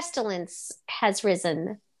pestilence has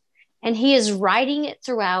risen, and he is riding it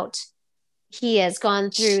throughout. He has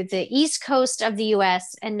gone through the east coast of the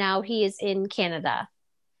US, and now he is in Canada.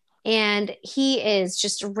 And he is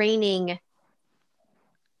just raining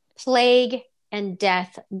plague and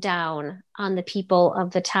death down on the people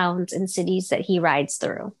of the towns and cities that he rides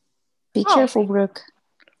through. Be careful, Brooke.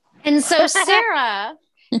 And so Sarah,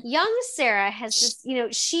 young Sarah has just,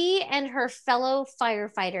 she and her fellow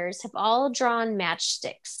firefighters have all drawn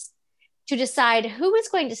matchsticks to decide who is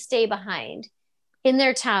going to stay behind in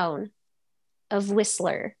their town of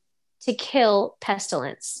Whistler to kill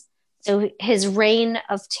Pestilence, so his reign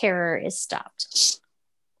of terror is stopped.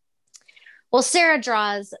 Well, Sarah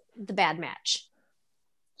draws the bad match.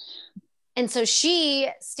 And so she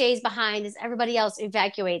stays behind as everybody else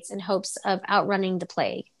evacuates in hopes of outrunning the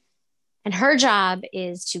plague. And her job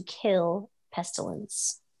is to kill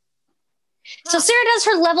Pestilence. So Sarah does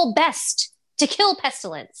her level best to kill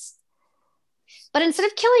Pestilence. But instead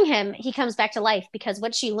of killing him, he comes back to life, because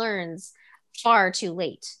what she learns far too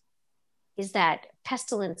late is that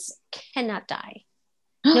Pestilence cannot die.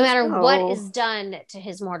 No matter what is done to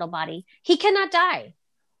his mortal body, he cannot die.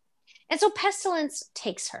 And so Pestilence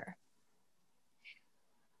takes her.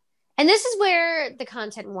 And this is where the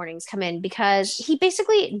content warnings come in, because he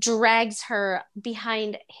basically drags her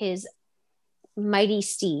behind his mighty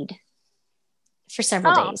steed for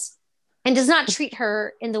several days and does not treat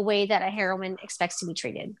her in the way that a heroine expects to be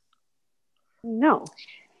treated. No.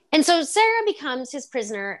 And so Sarah becomes his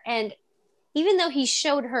prisoner, and even though he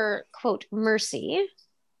showed her, quote, mercy,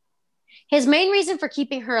 his main reason for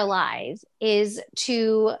keeping her alive is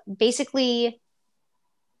to basically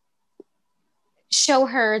show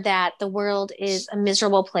her that the world is a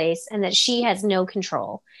miserable place and that she has no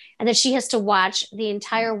control, and that she has to watch the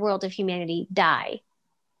entire world of humanity die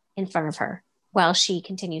in front of her while she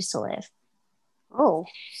continues to live. Oh.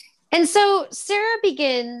 And so Sarah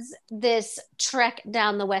begins this trek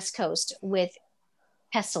down the West Coast with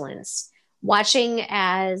Pestilence, watching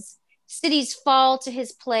as cities fall to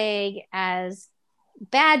his plague, as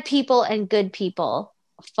bad people and good people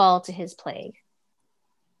fall to his plague.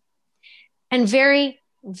 And very,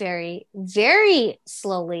 very, very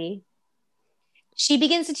slowly, she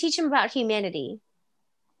begins to teach him about humanity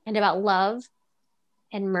and about love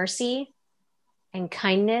and mercy and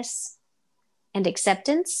kindness and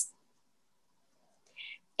acceptance.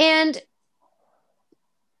 And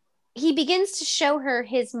he begins to show her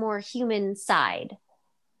his more human side.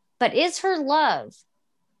 But is her love,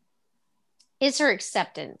 is her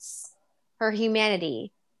acceptance, her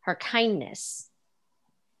humanity, her kindness,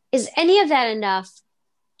 is any of that enough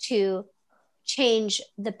to change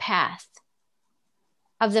the path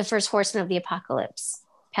of the first horseman of the apocalypse,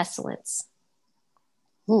 Pestilence?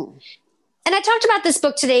 And I talked about this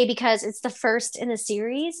book today because it's the first in the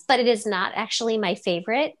series, but it is not actually my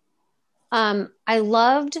favorite. I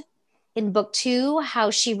loved in book 2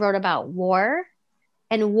 how she wrote about war,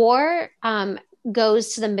 and war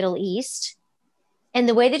goes to the Middle East. And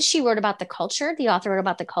the way that she wrote about the culture, the author wrote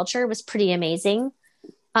about the culture, was pretty amazing.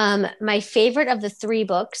 My favorite of the 3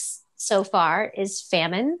 books so far is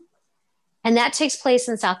Famine. And that takes place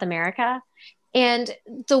in South America. And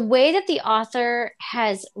the way that the author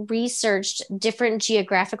has researched different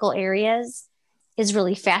geographical areas is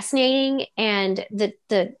really fascinating. And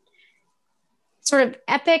the sort of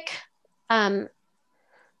epic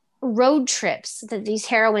road trips that these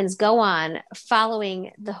heroines go on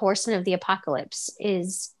following the Horsemen of the Apocalypse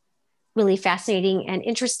is really fascinating and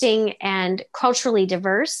interesting and culturally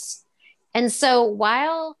diverse. And so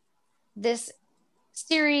while this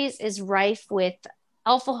series is rife with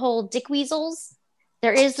alpha hole dickweasels,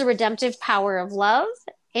 there is the redemptive power of love.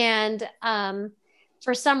 And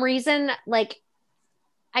for some reason, like,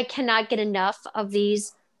 I cannot get enough of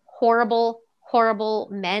these horrible, horrible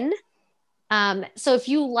men. So if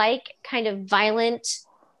you like kind of violent,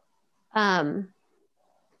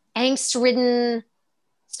 angst-ridden,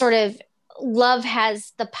 sort of love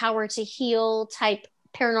has the power to heal type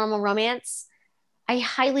paranormal romance, I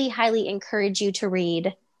highly, highly encourage you to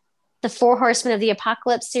read the Four Horsemen of the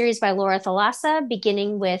Apocalypse series by Laura Thalassa,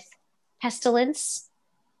 beginning with Pestilence.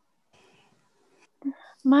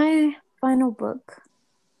 My final book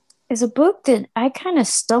is a book that I kind of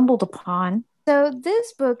stumbled upon. So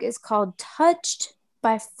this book is called Touched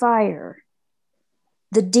by Fire: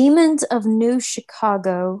 The Demons of New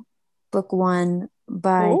Chicago, Book 1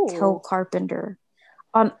 by Kel Carpenter.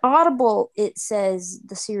 On Audible, it says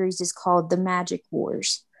the series is called The Magic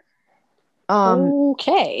Wars.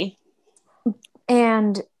 Okay.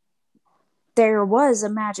 And there was a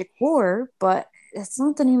magic war, but that's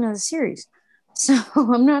not the name of the series. So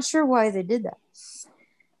I'm not sure why they did that.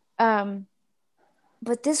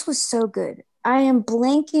 But this was so good. I am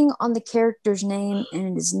blanking on the character's name,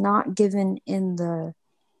 and it is not given in the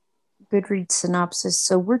Goodreads synopsis,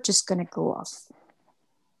 so we're just going to go off.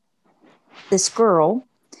 This girl,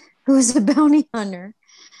 who is a bounty hunter,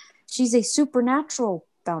 she's a supernatural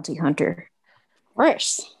bounty hunter.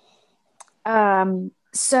 Worse.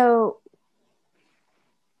 So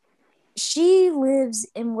she lives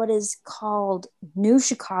in what is called New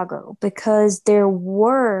Chicago because there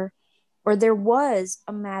was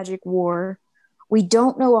a magic war. We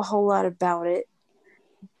don't know a whole lot about it,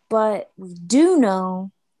 but we do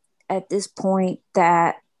know at this point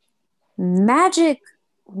that magic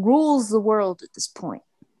rules the world at this point.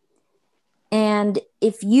 And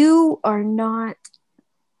if you are not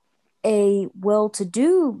a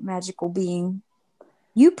well-to-do magical being,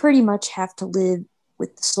 you pretty much have to live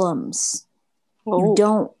with the slums. You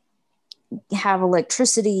don't have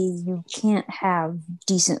electricity. You can't have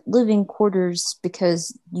decent living quarters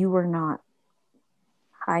because you are not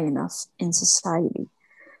high enough in society.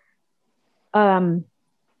 And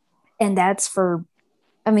that's for,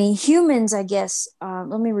 humans, I guess,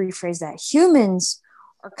 let me rephrase that. Humans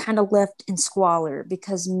are kind of left in squalor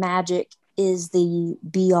because magic is the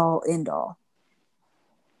be-all, end-all.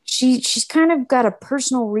 She's kind of got a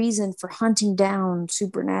personal reason for hunting down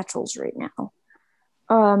supernaturals right now.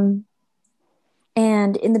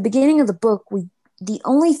 And in the beginning of the book, the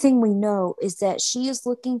only thing we know is that she is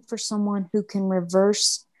looking for someone who can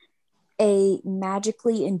reverse a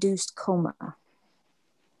magically induced coma.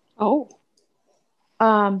 Oh.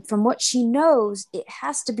 From what she knows, it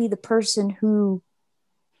has to be the person who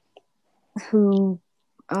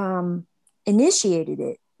initiated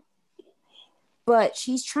it. But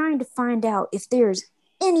she's trying to find out if there's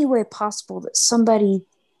any way possible that somebody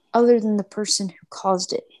other than the person who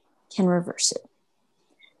caused it can reverse it.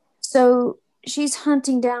 So she's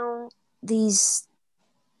hunting down these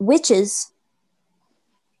witches,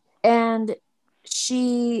 and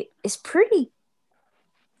she is pretty...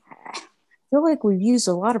 I feel like we've used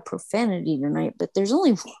a lot of profanity tonight, but there's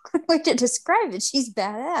only one way to describe it. She's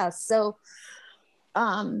badass. So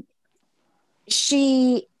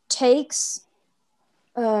she takes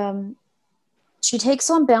on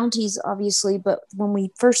bounties, obviously, but when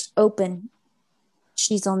we first open,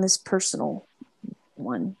 she's on this personal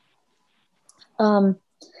one.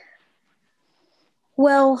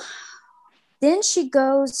 Well, then she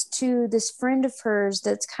goes to this friend of hers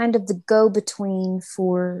that's kind of the go-between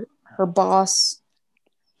for her boss,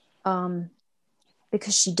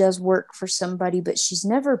 because she does work for somebody, but she's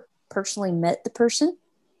never personally met the person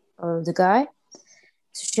or the guy.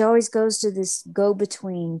 So she always goes to this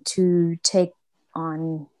go-between to take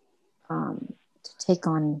on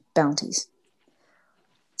bounties.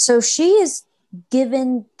 So she is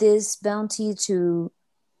given this bounty to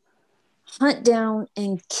hunt down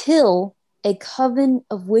and kill a coven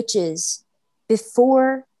of witches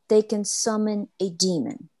before they can summon a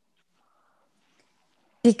demon.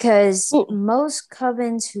 Because most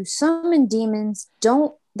covens who summon demons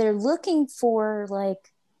they're looking for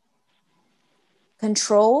like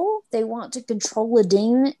control. They want to control a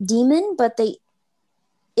demon, but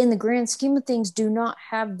in the grand scheme of things, do not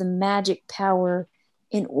have the magic power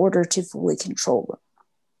in order to fully control them.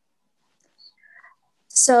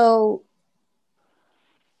 So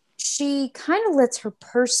she kind of lets her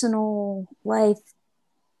personal life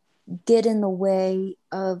get in the way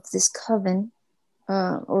of this coven,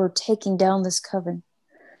 or taking down this coven.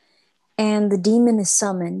 And the demon is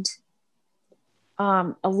summoned.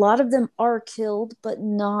 A lot of them are killed, but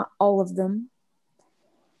not all of them.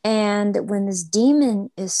 And when this demon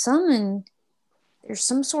is summoned, there's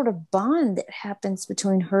some sort of bond that happens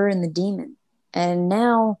between her and the demon. And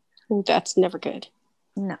now... Ooh, that's never good.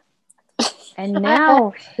 No. And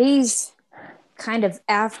now he's kind of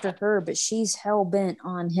after her, but she's hell-bent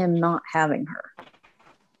on him not having her.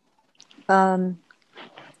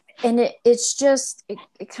 And it's just,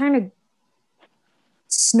 it kind of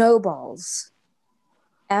snowballs,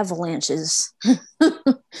 avalanches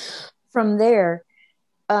from there.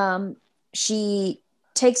 She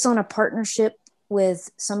takes on a partnership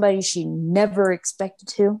with somebody she never expected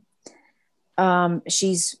to.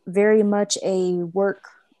 She's very much a work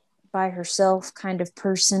by herself kind of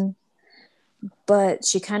person, but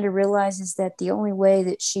she kind of realizes that the only way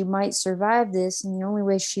that she might survive this, and the only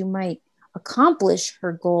way she might accomplish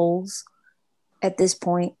her goals at this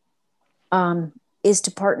point, is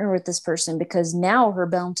to partner with this person, because now her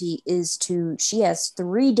bounty is she has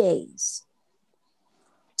 3 days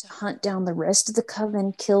to hunt down the rest of the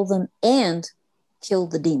coven, kill them, and kill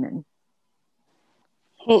the demon.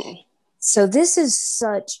 So this is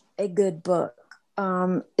such a good book.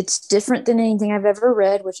 It's different than anything I've ever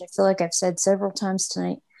read, which I feel like I've said several times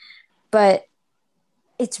tonight, but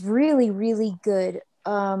it's really, really good.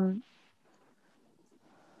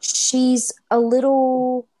 She's a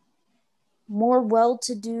little more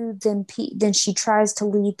well-to-do than she tries to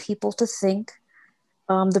lead people to think.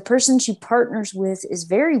 The person she partners with is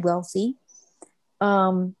very wealthy,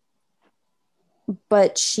 but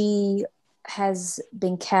she has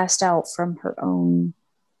been cast out from her own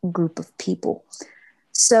group of people.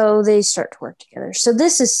 So they start to work together. So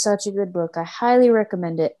this is such a good book. I highly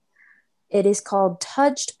recommend it. It is called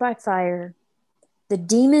Touched by Fire: The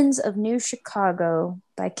Demons of New Chicago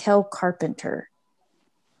by Kel Carpenter.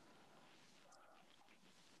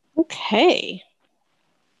 Okay.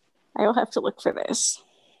 I will have to look for this.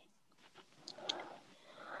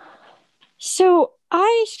 So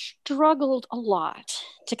I struggled a lot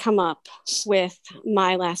to come up with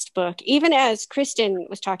my last book. Even as Kristen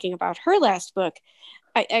was talking about her last book,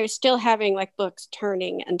 I was still having like books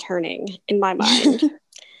turning and turning in my mind.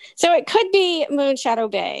 So it could be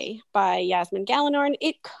Moonshadow Bay by Yasmin Galenorn.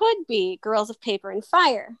 It could be Girls of Paper and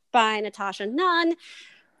Fire by Natasha Nunn.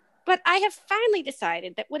 But I have finally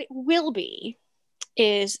decided that what it will be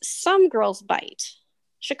is Some Girls Bite,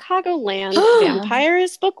 Chicagoland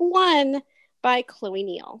Vampires, Book 1 by Chloe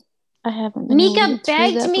Neal. I haven't. Mika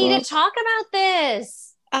begged me to talk about this.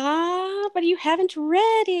 But you haven't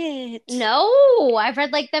read it. No, I've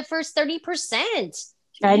read like the first 30%.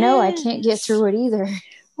 I know, I can't get through it either.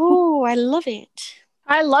 Oh, I love it.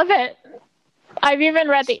 I love it. I've even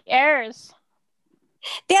read The Heirs.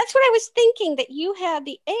 That's what I was thinking, that you had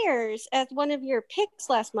The Heirs as one of your picks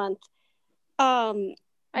last month. I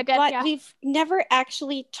did, but we've never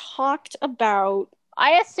actually talked about.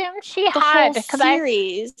 I assumed she the had whole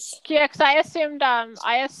series. Because I assumed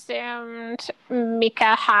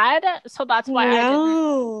Mika had, so that's why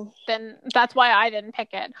that's why I didn't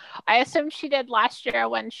pick it. I assumed she did last year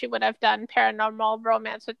when she would have done Paranormal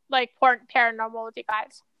Romance with Paranormal with you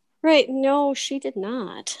guys. Right. No, she did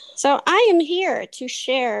not. So I am here to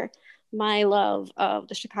share my love of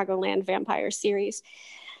the Chicagoland Vampire series.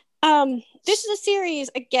 This is a series,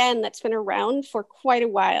 again, that's been around for quite a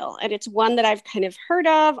while. And it's one that I've kind of heard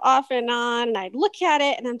of off and on. And I look at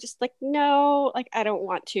it and I'm just like, no, like, I don't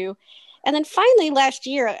want to. And then finally last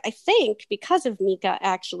year, I think because of Mika,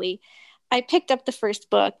 actually, I picked up the first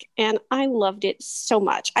book and I loved it so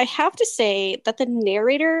much. I have to say that the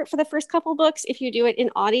narrator for the first couple books, if you do it in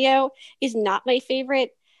audio, is not my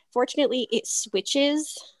favorite. Fortunately, it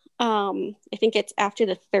switches. I think it's after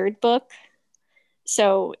the third book.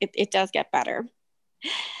 So it does get better.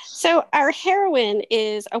 So our heroine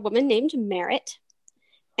is a woman named Merritt.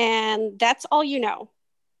 And that's all you know.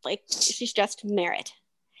 Like, she's just Merritt.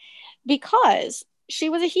 Because she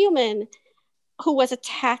was a human who was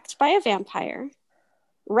attacked by a vampire,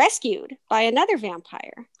 rescued by another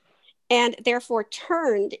vampire, and therefore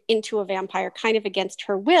turned into a vampire kind of against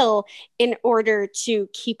her will in order to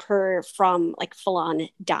keep her from like full-on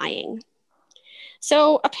dying.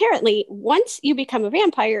 So apparently, once you become a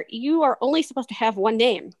vampire, you are only supposed to have one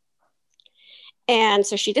name. And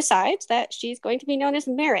so she decides that she's going to be known as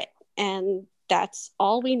Merritt. And that's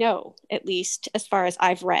all we know, at least as far as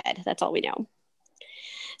I've read. That's all we know.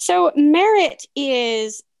 So Merritt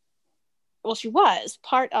is, well, she was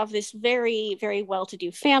part of this very, very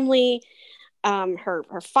well-to-do family.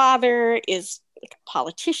 Her father is like a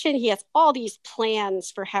politician. He has all these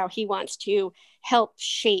plans for how he wants to help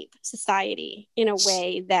shape society in a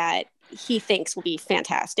way that he thinks will be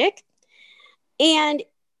fantastic. And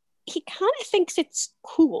he kind of thinks it's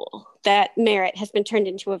cool that Merritt has been turned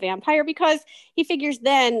into a vampire, because he figures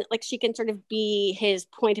then like she can sort of be his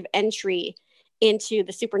point of entry into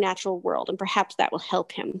the supernatural world, and perhaps that will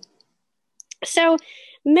help him. So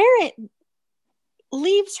Merritt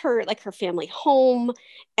leaves her family home,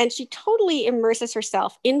 and she totally immerses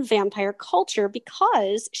herself in vampire culture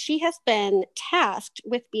because she has been tasked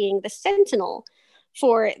with being the sentinel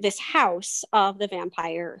for this house of the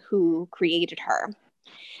vampire who created her.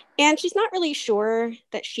 And she's not really sure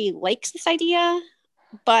that she likes this idea,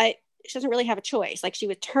 but she doesn't really have a choice. Like, she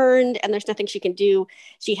was turned and there's nothing she can do.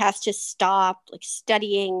 She has to stop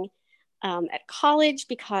studying at college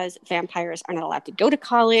because vampires are not allowed to go to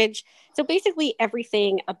college. So basically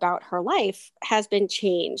everything about her life has been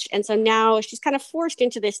changed. And so now she's kind of forced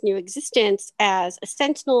into this new existence as a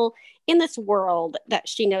sentinel in this world that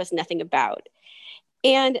she knows nothing about.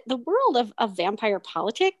 And the world of vampire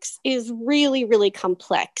politics is really, really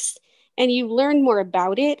complex. And you learn more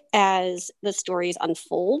about it as the stories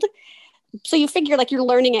unfold. So you figure you're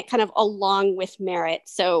learning it kind of along with Merritt.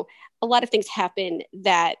 So a lot of things happen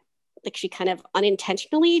that she kind of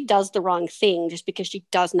unintentionally does the wrong thing just because she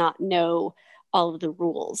does not know all of the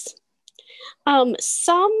rules.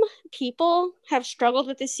 Some people have struggled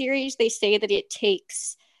with this series. They say that it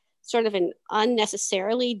takes sort of an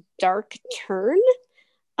unnecessarily dark turn.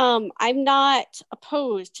 I'm not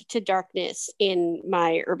opposed to darkness in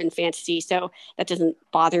my urban fantasy, so that doesn't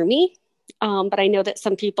bother me. But I know that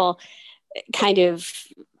some people kind of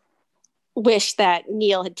wish that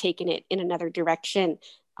Neil had taken it in another direction.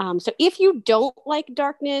 So if you don't like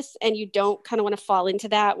darkness and you don't kind of want to fall into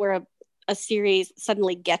that where a series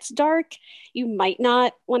suddenly gets dark, you might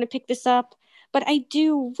not want to pick this up. But I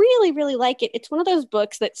do really, really like it. It's one of those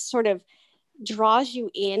books that sort of draws you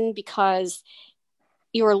in because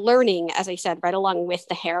you're learning, as I said, right along with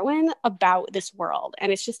the heroine about this world.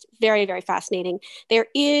 And it's just very, very fascinating. There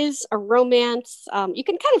is a romance. You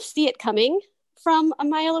can kind of see it coming from a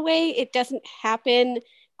mile away. It doesn't happen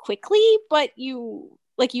quickly, but you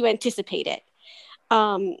anticipate it.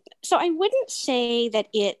 So I wouldn't say that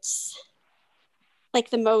it's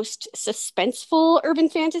the most suspenseful urban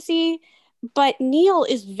fantasy, but Neil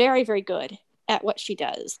is very, very good at what she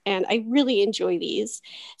does, and I really enjoy these.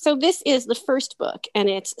 So this is the first book, and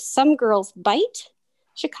it's Some Girls Bite,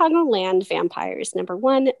 Chicagoland Vampires,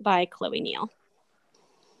 #1 by Chloe Neal.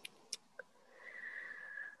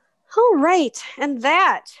 All right, and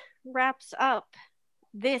that wraps up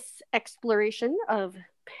this exploration of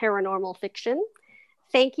paranormal fiction.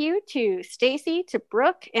 Thank you to Stacy, to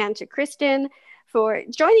Brooke, and to Kristen for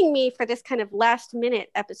joining me for this kind of last minute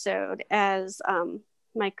episode, as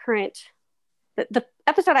the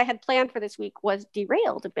episode I had planned for this week was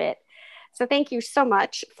derailed a bit. So thank you so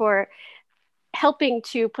much for helping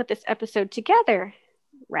to put this episode together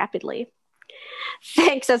rapidly.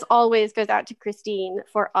 Thanks, as always, goes out to Christine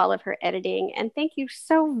for all of her editing. And thank you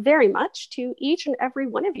so very much to each and every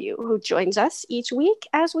one of you who joins us each week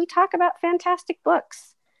as we talk about fantastic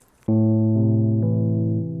books.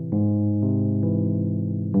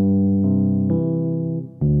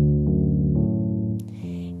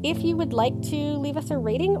 If you would like to leave us a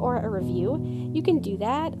rating or a review, you can do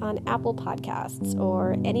that on Apple Podcasts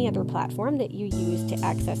or any other platform that you use to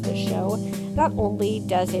access the show. Not only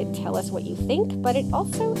does it tell us what you think, but it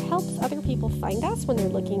also helps other people find us when they're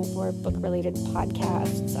looking for book-related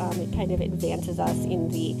podcasts. It kind of advances us in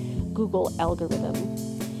the Google algorithm.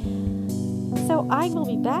 So I will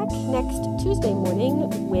be back next Tuesday morning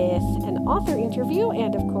with an author interview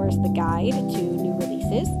and, of course, the guide to new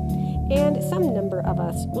releases. And some number of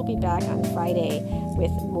us will be back on Friday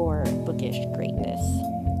with more bookish greatness.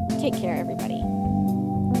 Take care, everybody.